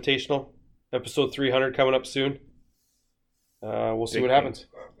Thornton Invitational, episode 300 coming up soon. We'll see Big what thing. happens.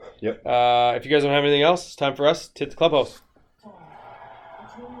 Yep. If you guys don't have anything else, it's time for us to hit the clubhouse.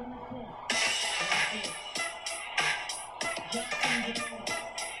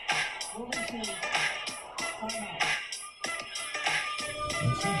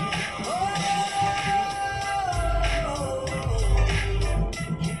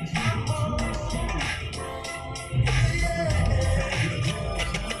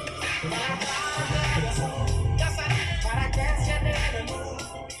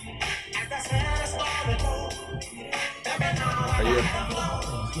 Are you a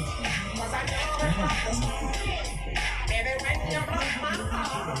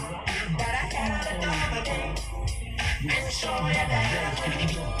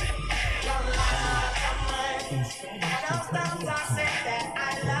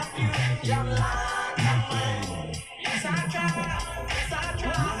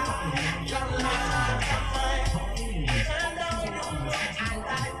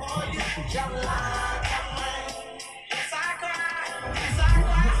Jambalaya.